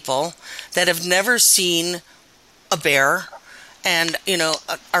urbanized people that have never seen a bear and,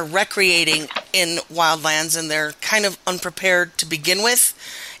 are recreating in wildlands, and they're kind of unprepared to begin with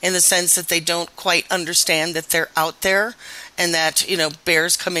in the sense that they don't quite understand that they're out there and that,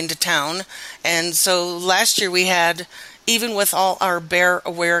 bears come into town. And so last year we had, even with all our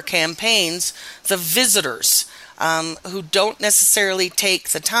bear-aware campaigns, the visitors who don't necessarily take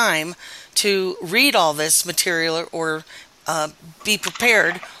the time to read all this material or be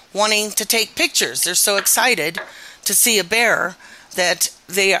prepared, wanting to take pictures. They're so excited to see a bear that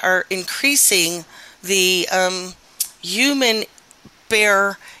they are increasing the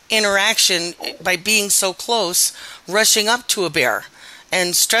human-bear interaction by being so close, rushing up to a bear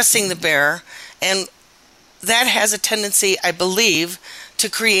and stressing the bear. And that has a tendency, I believe, to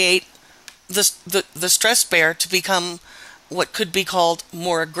create the stressed bear to become what could be called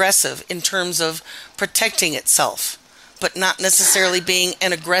more aggressive in terms of protecting itself, but not necessarily being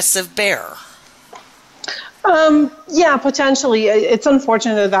an aggressive bear. Yeah, potentially. It's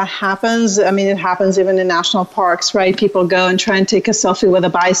unfortunate that happens. I mean, it happens even in national parks, right? People go and try and take a selfie with a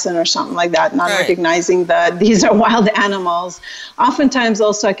bison or something like that, not recognizing that these are wild animals. Oftentimes,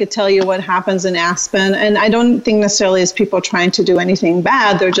 also, I could tell you what happens in Aspen, and I don't think necessarily it's people trying to do anything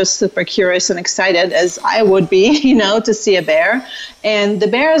bad. They're just super curious and excited, as I would be, to see a bear. And the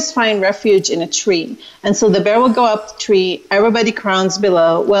bears find refuge in a tree. And so the bear will go up the tree, everybody crowns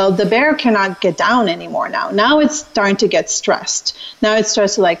below. Well, the bear cannot get down anymore now. Now it's starting to get stressed. Now it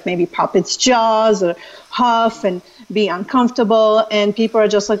starts to maybe pop its jaws or huff and be uncomfortable. And people are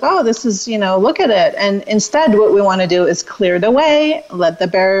just like, oh, this is, look at it. And instead, what we want to do is clear the way, let the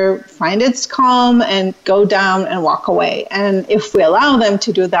bear find its calm and go down and walk away. And if we allow them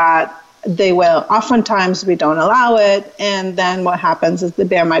to do that, they will. Oftentimes we don't allow it, and then what happens is the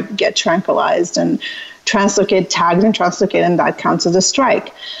bear might get tranquilized and tagged and translocated, and that counts as a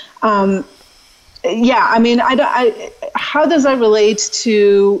strike. Yeah, I mean, how does that relate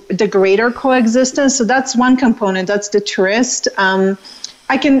to the greater coexistence? So that's one component. That's the tourist. I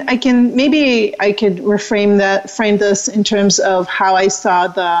could frame this in terms of how I saw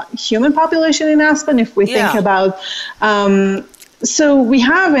the human population in Aspen. If we think about, so we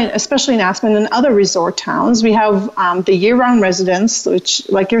have, especially in Aspen and other resort towns, we have the year-round residents, which,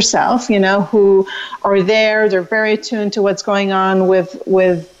 like yourself, who are there. They're very attuned to what's going on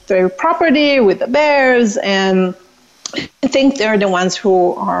with their property, with the bears, and I think they're the ones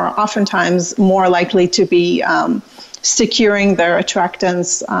who are oftentimes more likely to be securing their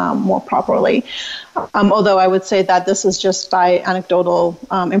attractants more properly. Although I would say that this is just by anecdotal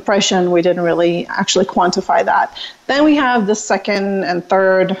impression. We didn't really actually quantify that. Then we have the second and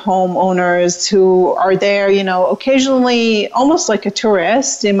third homeowners who are there, occasionally almost like a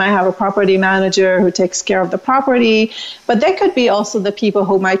tourist. They might have a property manager who takes care of the property, but they could be also the people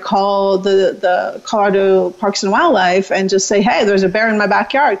who might call the Colorado Parks and Wildlife and just say, hey, there's a bear in my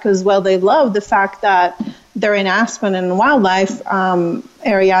backyard, because, they love the fact that they're in Aspen and wildlife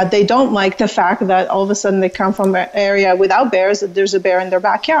area. They don't like the fact that all of a sudden they come from an area without bears, that there's a bear in their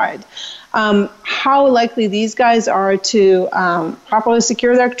backyard. How likely these guys are to properly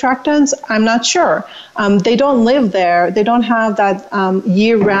secure their attractants, I'm not sure. They don't live there. They don't have that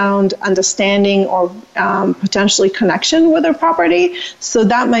year-round understanding or potentially connection with their property. So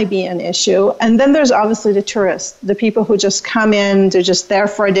that might be an issue. And then there's obviously the tourists, the people who just come in, they're just there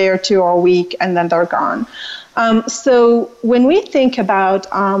for a day or two or a week, and then they're gone. So when we think about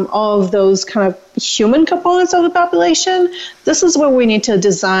all of those kind of human components of the population, this is where we need to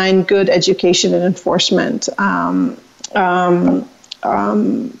design good education and enforcement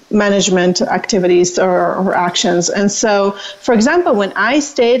management activities or actions. And so, for example, when I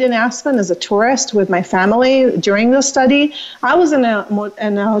stayed in Aspen as a tourist with my family during the study, I was in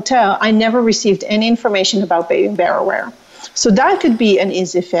a hotel. I never received any information about being bear aware. So that could be an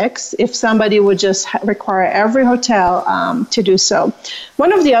easy fix if somebody would just require every hotel to do so.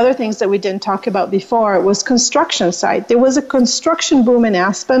 One of the other things that we didn't talk about before was construction site. There was a construction boom in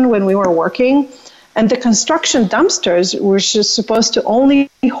Aspen when we were working, and the construction dumpsters were just supposed to only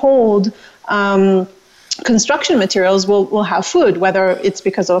hold construction materials will have food, whether it's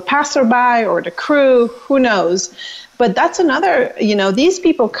because of a passerby or the crew, who knows. But that's another, these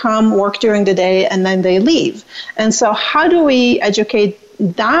people come, work during the day, and then they leave. And so how do we educate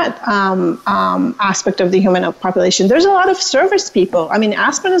that aspect of the human population, there's a lot of service people. I mean,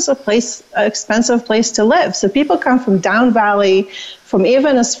 Aspen is an expensive place to live. So people come from down valley, from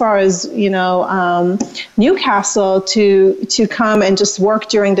even as far as, Newcastle to come and just work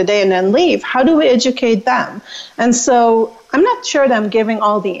during the day and then leave. How do we educate them? And so I'm not sure that I'm giving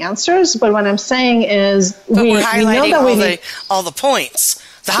all the answers, but what I'm saying is we're highlighting all the points,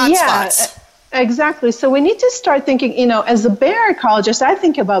 the hot spots. Exactly. So we need to start thinking, as a bear ecologist, I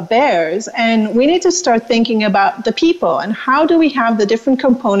think about bears, and we need to start thinking about the people and how do we have the different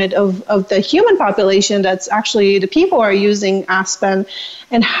component of the human population that's actually the people who are using Aspen,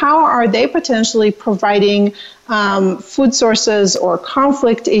 and how are they potentially providing food sources or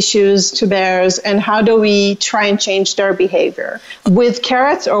conflict issues to bears, and how do we try and change their behavior with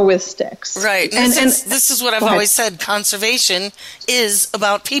carrots or with sticks? Right. And this is what I've always said. Conservation is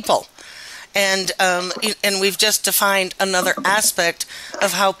about people. And we've just defined another aspect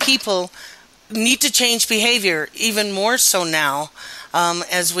of how people need to change behavior, even more so now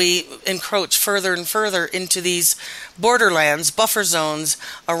as we encroach further and further into these borderlands, buffer zones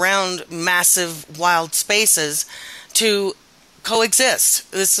around massive wild spaces to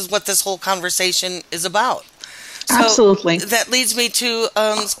coexist. This is what this whole conversation is about. So absolutely. That leads me to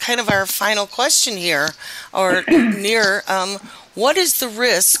kind of our final question here, or near. What is the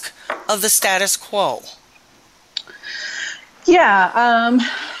risk of the status quo? Yeah,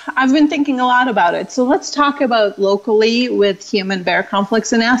 I've been thinking a lot about it. So let's talk about locally with human-bear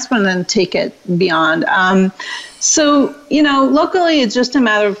conflicts in Aspen and then take it beyond. Locally, it's just a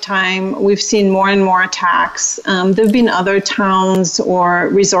matter of time. We've seen more and more attacks. There have been other towns or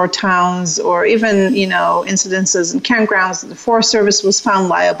resort towns or even, incidences in campgrounds that the Forest Service was found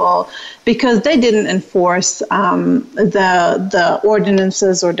liable because they didn't enforce the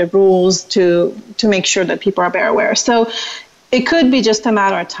ordinances or the rules to make sure that people are bear aware. So it could be just a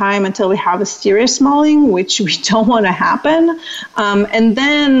matter of time until we have a serious mauling, which we don't want to happen. And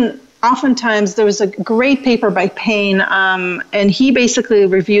then oftentimes there was a great paper by Payne, and he basically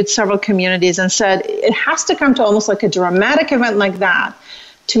reviewed several communities and said it has to come to almost like a dramatic event like that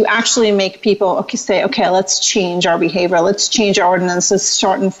to actually make people say, let's change our behavior, let's change our ordinances,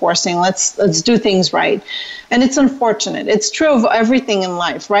 start enforcing, let's do things right. And it's unfortunate. It's true of everything in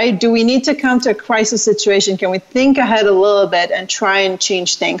life, right? Do we need to come to a crisis situation? Can we think ahead a little bit and try and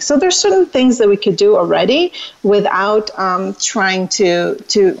change things? So there's certain things that we could do already without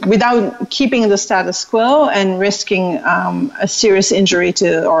without keeping the status quo and risking a serious injury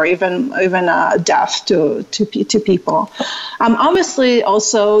or even death to people. Obviously,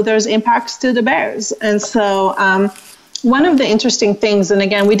 also there's impacts to the bears, and so. One of the interesting things, and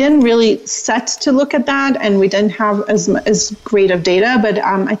again, we didn't really set to look at that, and we didn't have as great of data, but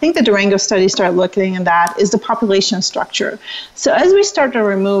I think the Durango study started looking at that, is the population structure. So as we start to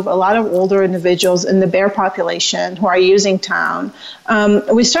remove a lot of older individuals in the bear population who are using town,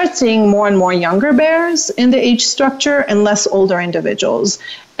 we start seeing more and more younger bears in the age structure and less older individuals.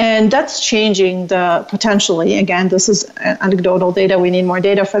 And that's changing potentially, again, this is anecdotal data, we need more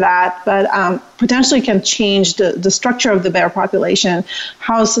data for that, but potentially can change the structure of the bear population,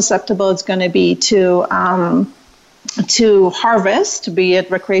 how susceptible it's going to be to harvest, be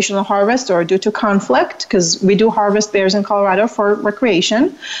it recreational harvest or due to conflict, because we do harvest bears in Colorado for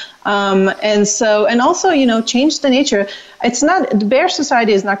recreation. And also, change the nature. The bear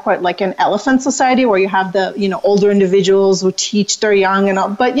society is not quite like an elephant society where you have the, older individuals who teach their young and all,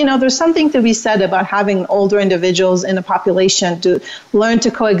 but, there's something to be said about having older individuals in a population to learn to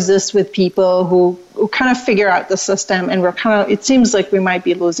coexist with people who kind of figure out the system, and it seems like we might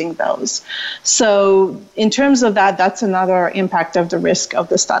be losing those. So in terms of that, that's another impact of the risk of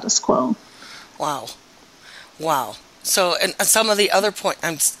the status quo. Wow. So, and some of the other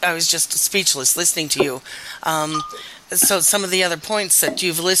points, I was just speechless listening to you. So some of the other points that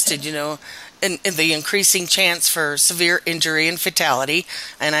you've listed, in the increasing chance for severe injury and fatality.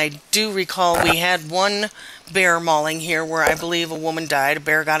 And I do recall we had one bear mauling here where I believe a woman died. A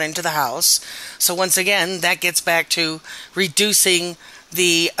bear got into the house. So once again, that gets back to reducing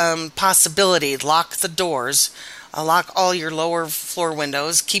the possibility. Lock the doors. Lock all your lower floor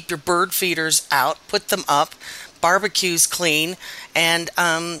windows. Keep your bird feeders out. Put them up. Barbecues clean, and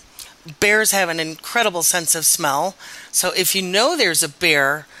bears have an incredible sense of smell. So if you know there's a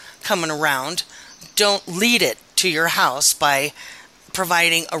bear coming around, don't lead it to your house by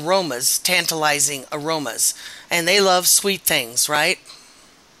providing aromas, tantalizing aromas. And they love sweet things, right?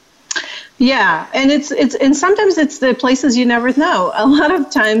 Yeah, and and sometimes it's the places you never know. A lot of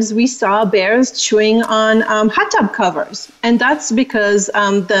times we saw bears chewing on hot tub covers, and that's because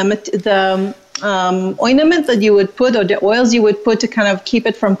the ointment that you would put, or the oils you would put to kind of keep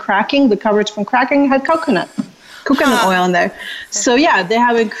it from cracking, the coverage from cracking, had coconut oil in there. So yeah, they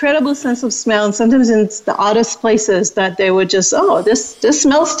have incredible sense of smell, and sometimes in the oddest places that they would just, this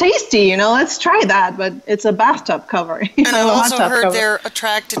smells tasty, let's try that, but it's a bathtub cover. And I've also heard they're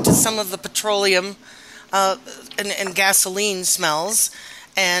attracted to some of the petroleum and gasoline smells,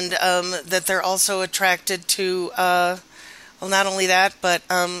 and that they're also attracted to, not only that, but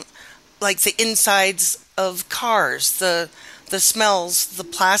like the insides of cars, the smells, the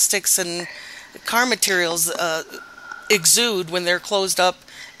plastics and car materials exude when they're closed up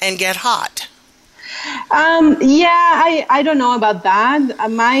and get hot. I don't know about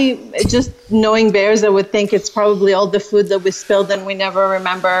that. Just knowing bears, I would think it's probably all the food that we spilled and we never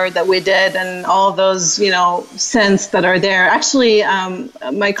remember that we did, and all those, scents that are there. Actually,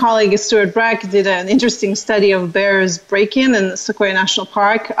 my colleague Stuart Breck did an interesting study of bears break-in in Sequoia National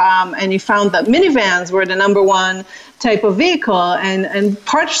Park, and he found that minivans were the number one type of vehicle, and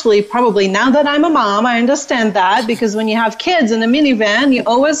partially probably now that I'm a mom, I understand that, because when you have kids in a minivan, you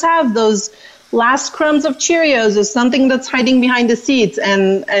always have those last crumbs of Cheerios or something that's hiding behind the seats,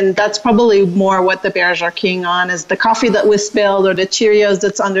 and that's probably more what the bears are keying on, is the coffee that we spilled or the Cheerios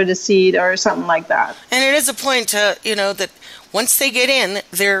that's under the seat or something like that. And it is a point to, that once they get in,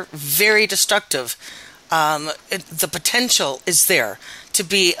 they're very destructive. The potential is there to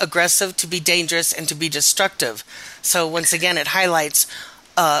be aggressive, to be dangerous, and to be destructive. So once again, it highlights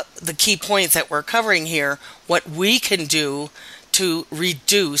the key point that we're covering here, what we can do to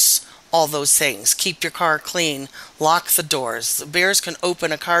reduce all those things. Keep your car clean, lock the doors. The bears can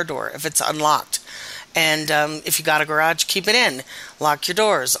open a car door if it's unlocked. And if you got a garage, keep it in. Lock your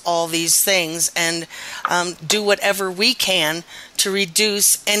doors, all these things, and do whatever we can to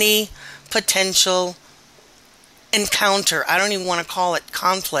reduce any potential encounter. I don't even want to call it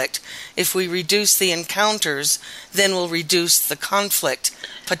conflict. If we reduce the encounters, then we'll reduce the conflict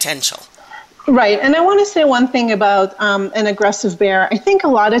potential. Right. And I want to say one thing about an aggressive bear. I think a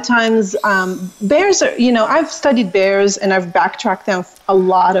lot of times bears are, I've studied bears and I've backtracked them a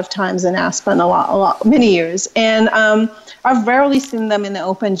lot of times in Aspen, many years. And I've rarely seen them in the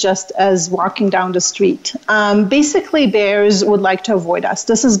open just as walking down the street. Basically, bears would like to avoid us.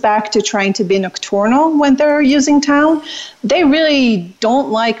 This is back to trying to be nocturnal when they're using town. They really don't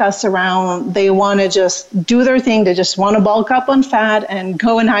like us around. They want to just do their thing. They just want to bulk up on fat and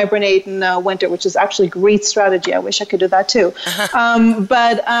go and hibernate in the winter, which is actually a great strategy. I wish I could do that too.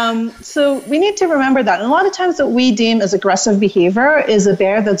 So we need to remember that. And a lot of times what we deem as aggressive behavior is a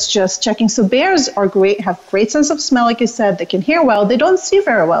bear that's just checking. So bears are great, have great sense of smell, like you said. They can hear well. They don't see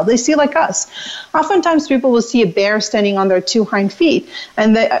very well. They see like us. Oftentimes people will see a bear standing on their two hind feet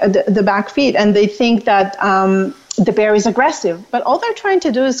and the back feet, and they think that the bear is aggressive. But all they're trying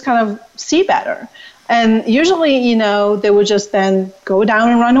to do is kind of see better. And usually, they would just then go down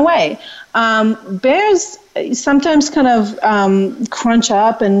and run away. Bears sometimes kind of crunch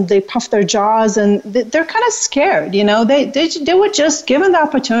up and they puff their jaws, and they're kind of scared. They would just, given the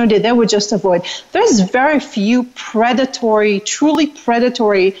opportunity, they would just avoid. There's very few truly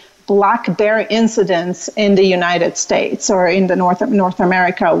predatory black bear incidents in the United States or in the North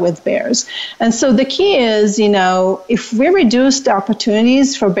America with bears. And so the key is, if we reduce the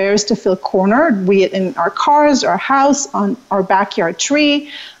opportunities for bears to feel cornered, be it in our cars, our house, on our backyard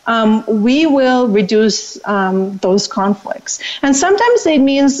tree, we will reduce those conflicts. And sometimes it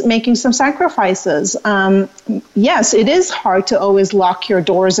means making some sacrifices. Yes, it is hard to always lock your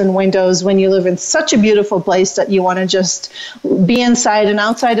doors and windows when you live in such a beautiful place that you want to just be inside and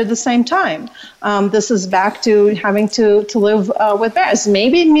outside at the same time. This is back to having to live with bears.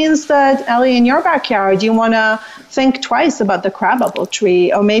 Maybe it means that, Ellie, in your backyard, you want to think twice about the crabapple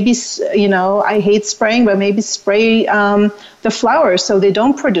tree, or maybe, I hate spraying, but maybe spray the flowers so they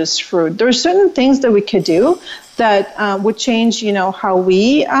don't produce fruit. There are certain things that we could do that would change, how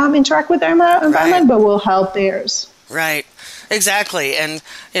we interact with our environment, right, but will help theirs. Right. Exactly. And,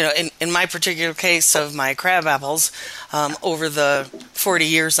 in my particular case of my crab apples, over the 40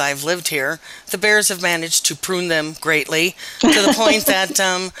 years I've lived here, the bears have managed to prune them greatly to the point that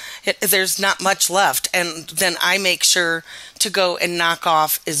there's not much left. And then I make sure to go and knock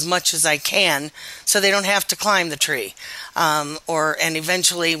off as much as I can so they don't have to climb the tree. And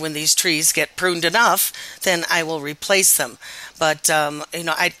eventually when these trees get pruned enough, then I will replace them. But,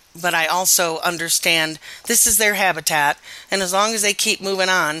 I also understand this is their habitat, and as long as they keep moving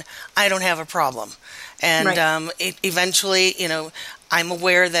on, I don't have a problem. And right. Eventually, I'm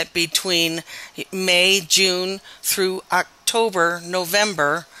aware that between May, June through October,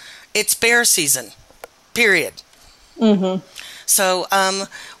 November, it's bear season, period. Mm-hmm. So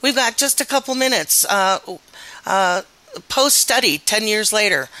we've got just a couple minutes. Post-study, 10 years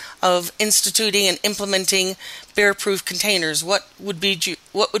later, of instituting and implementing bear-proof containers, what would be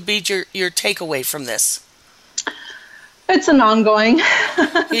your takeaway from this? It's an ongoing.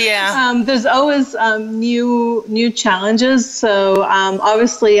 Yeah. There's always new challenges. So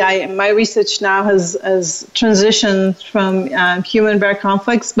obviously, my research now has transitioned from human-bear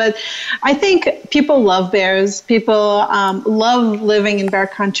conflicts. But I think people love bears. People love living in bear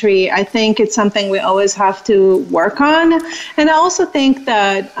country. I think it's something we always have to work on. And I also think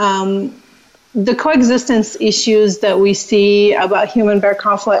that the coexistence issues that we see about human-bear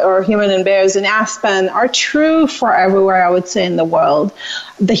conflict or human and bears in Aspen are true for everywhere, I would say, in the world.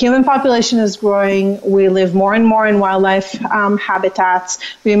 The human population is growing. We live more and more in wildlife habitats.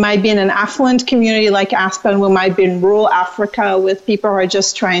 We might be in an affluent community like Aspen. We might be in rural Africa with people who are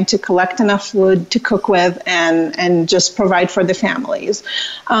just trying to collect enough wood to cook with and just provide for the families.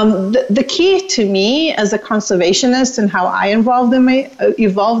 The key to me as a conservationist and how I evolved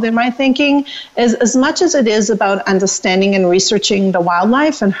in my thinking is, as much as it is about understanding and researching the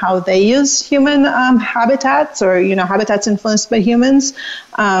wildlife and how they use human habitats or habitats influenced by humans,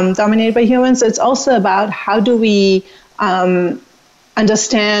 dominated by humans, it's also about how do we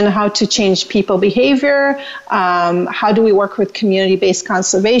understand how to change people behavior, how do we work with community-based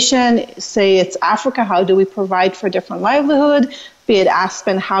conservation, say it's Africa, how do we provide for different livelihood, be it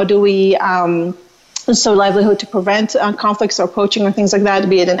Aspen, how do we livelihood to prevent conflicts or poaching or things like that,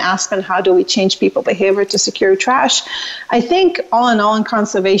 be it in Aspen, how do we change people behavior to secure trash. I think all in all in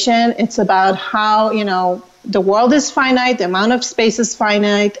conservation, it's about how, the world is finite, the amount of space is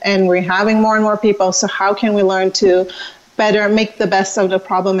finite, and we're having more and more people. So how can we learn to better make the best of the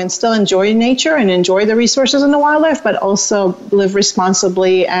problem and still enjoy nature and enjoy the resources and the wildlife, but also live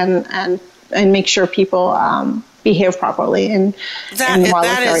responsibly and make sure people behave properly in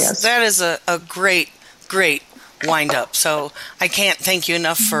wildlife areas. That is a great wind up. So I can't thank you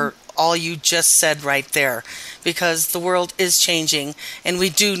enough for all you just said right there, because the world is changing and we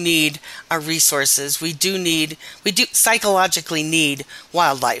do need our resources. We do psychologically need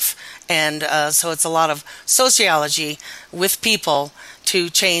wildlife. And so it's a lot of sociology with people to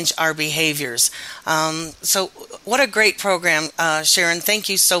change our behaviors. So what a great program, Sharon. Thank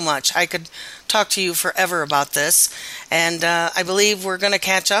you so much. I could talk to you forever about this. And I believe we're going to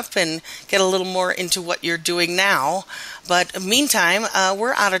catch up and get a little more into what you're doing now. But meantime,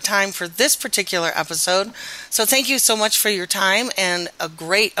 we're out of time for this particular episode. So thank you so much for your time and a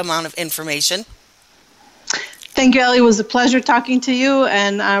great amount of information. Thank you, Ellie. It was a pleasure talking to you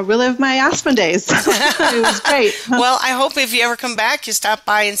and relive my Aspen days. It was great. Well, I hope if you ever come back, you stop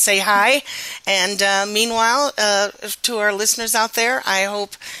by and say hi. And meanwhile, to our listeners out there, I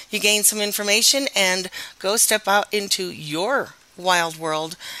hope you gain some information and go step out into your wild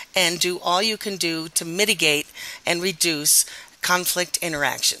world and do all you can do to mitigate and reduce conflict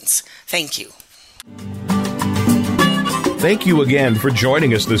interactions. Thank you. Thank you again for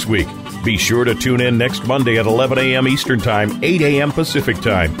joining us this week. Be sure to tune in next Monday at 11 a.m. Eastern Time, 8 a.m. Pacific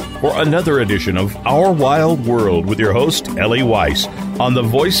Time for another edition of Our Wild World with your host, Ellie Weiss, on the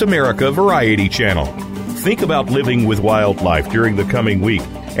Voice America Variety Channel. Think about living with wildlife during the coming week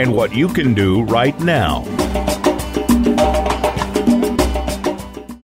and what you can do right now.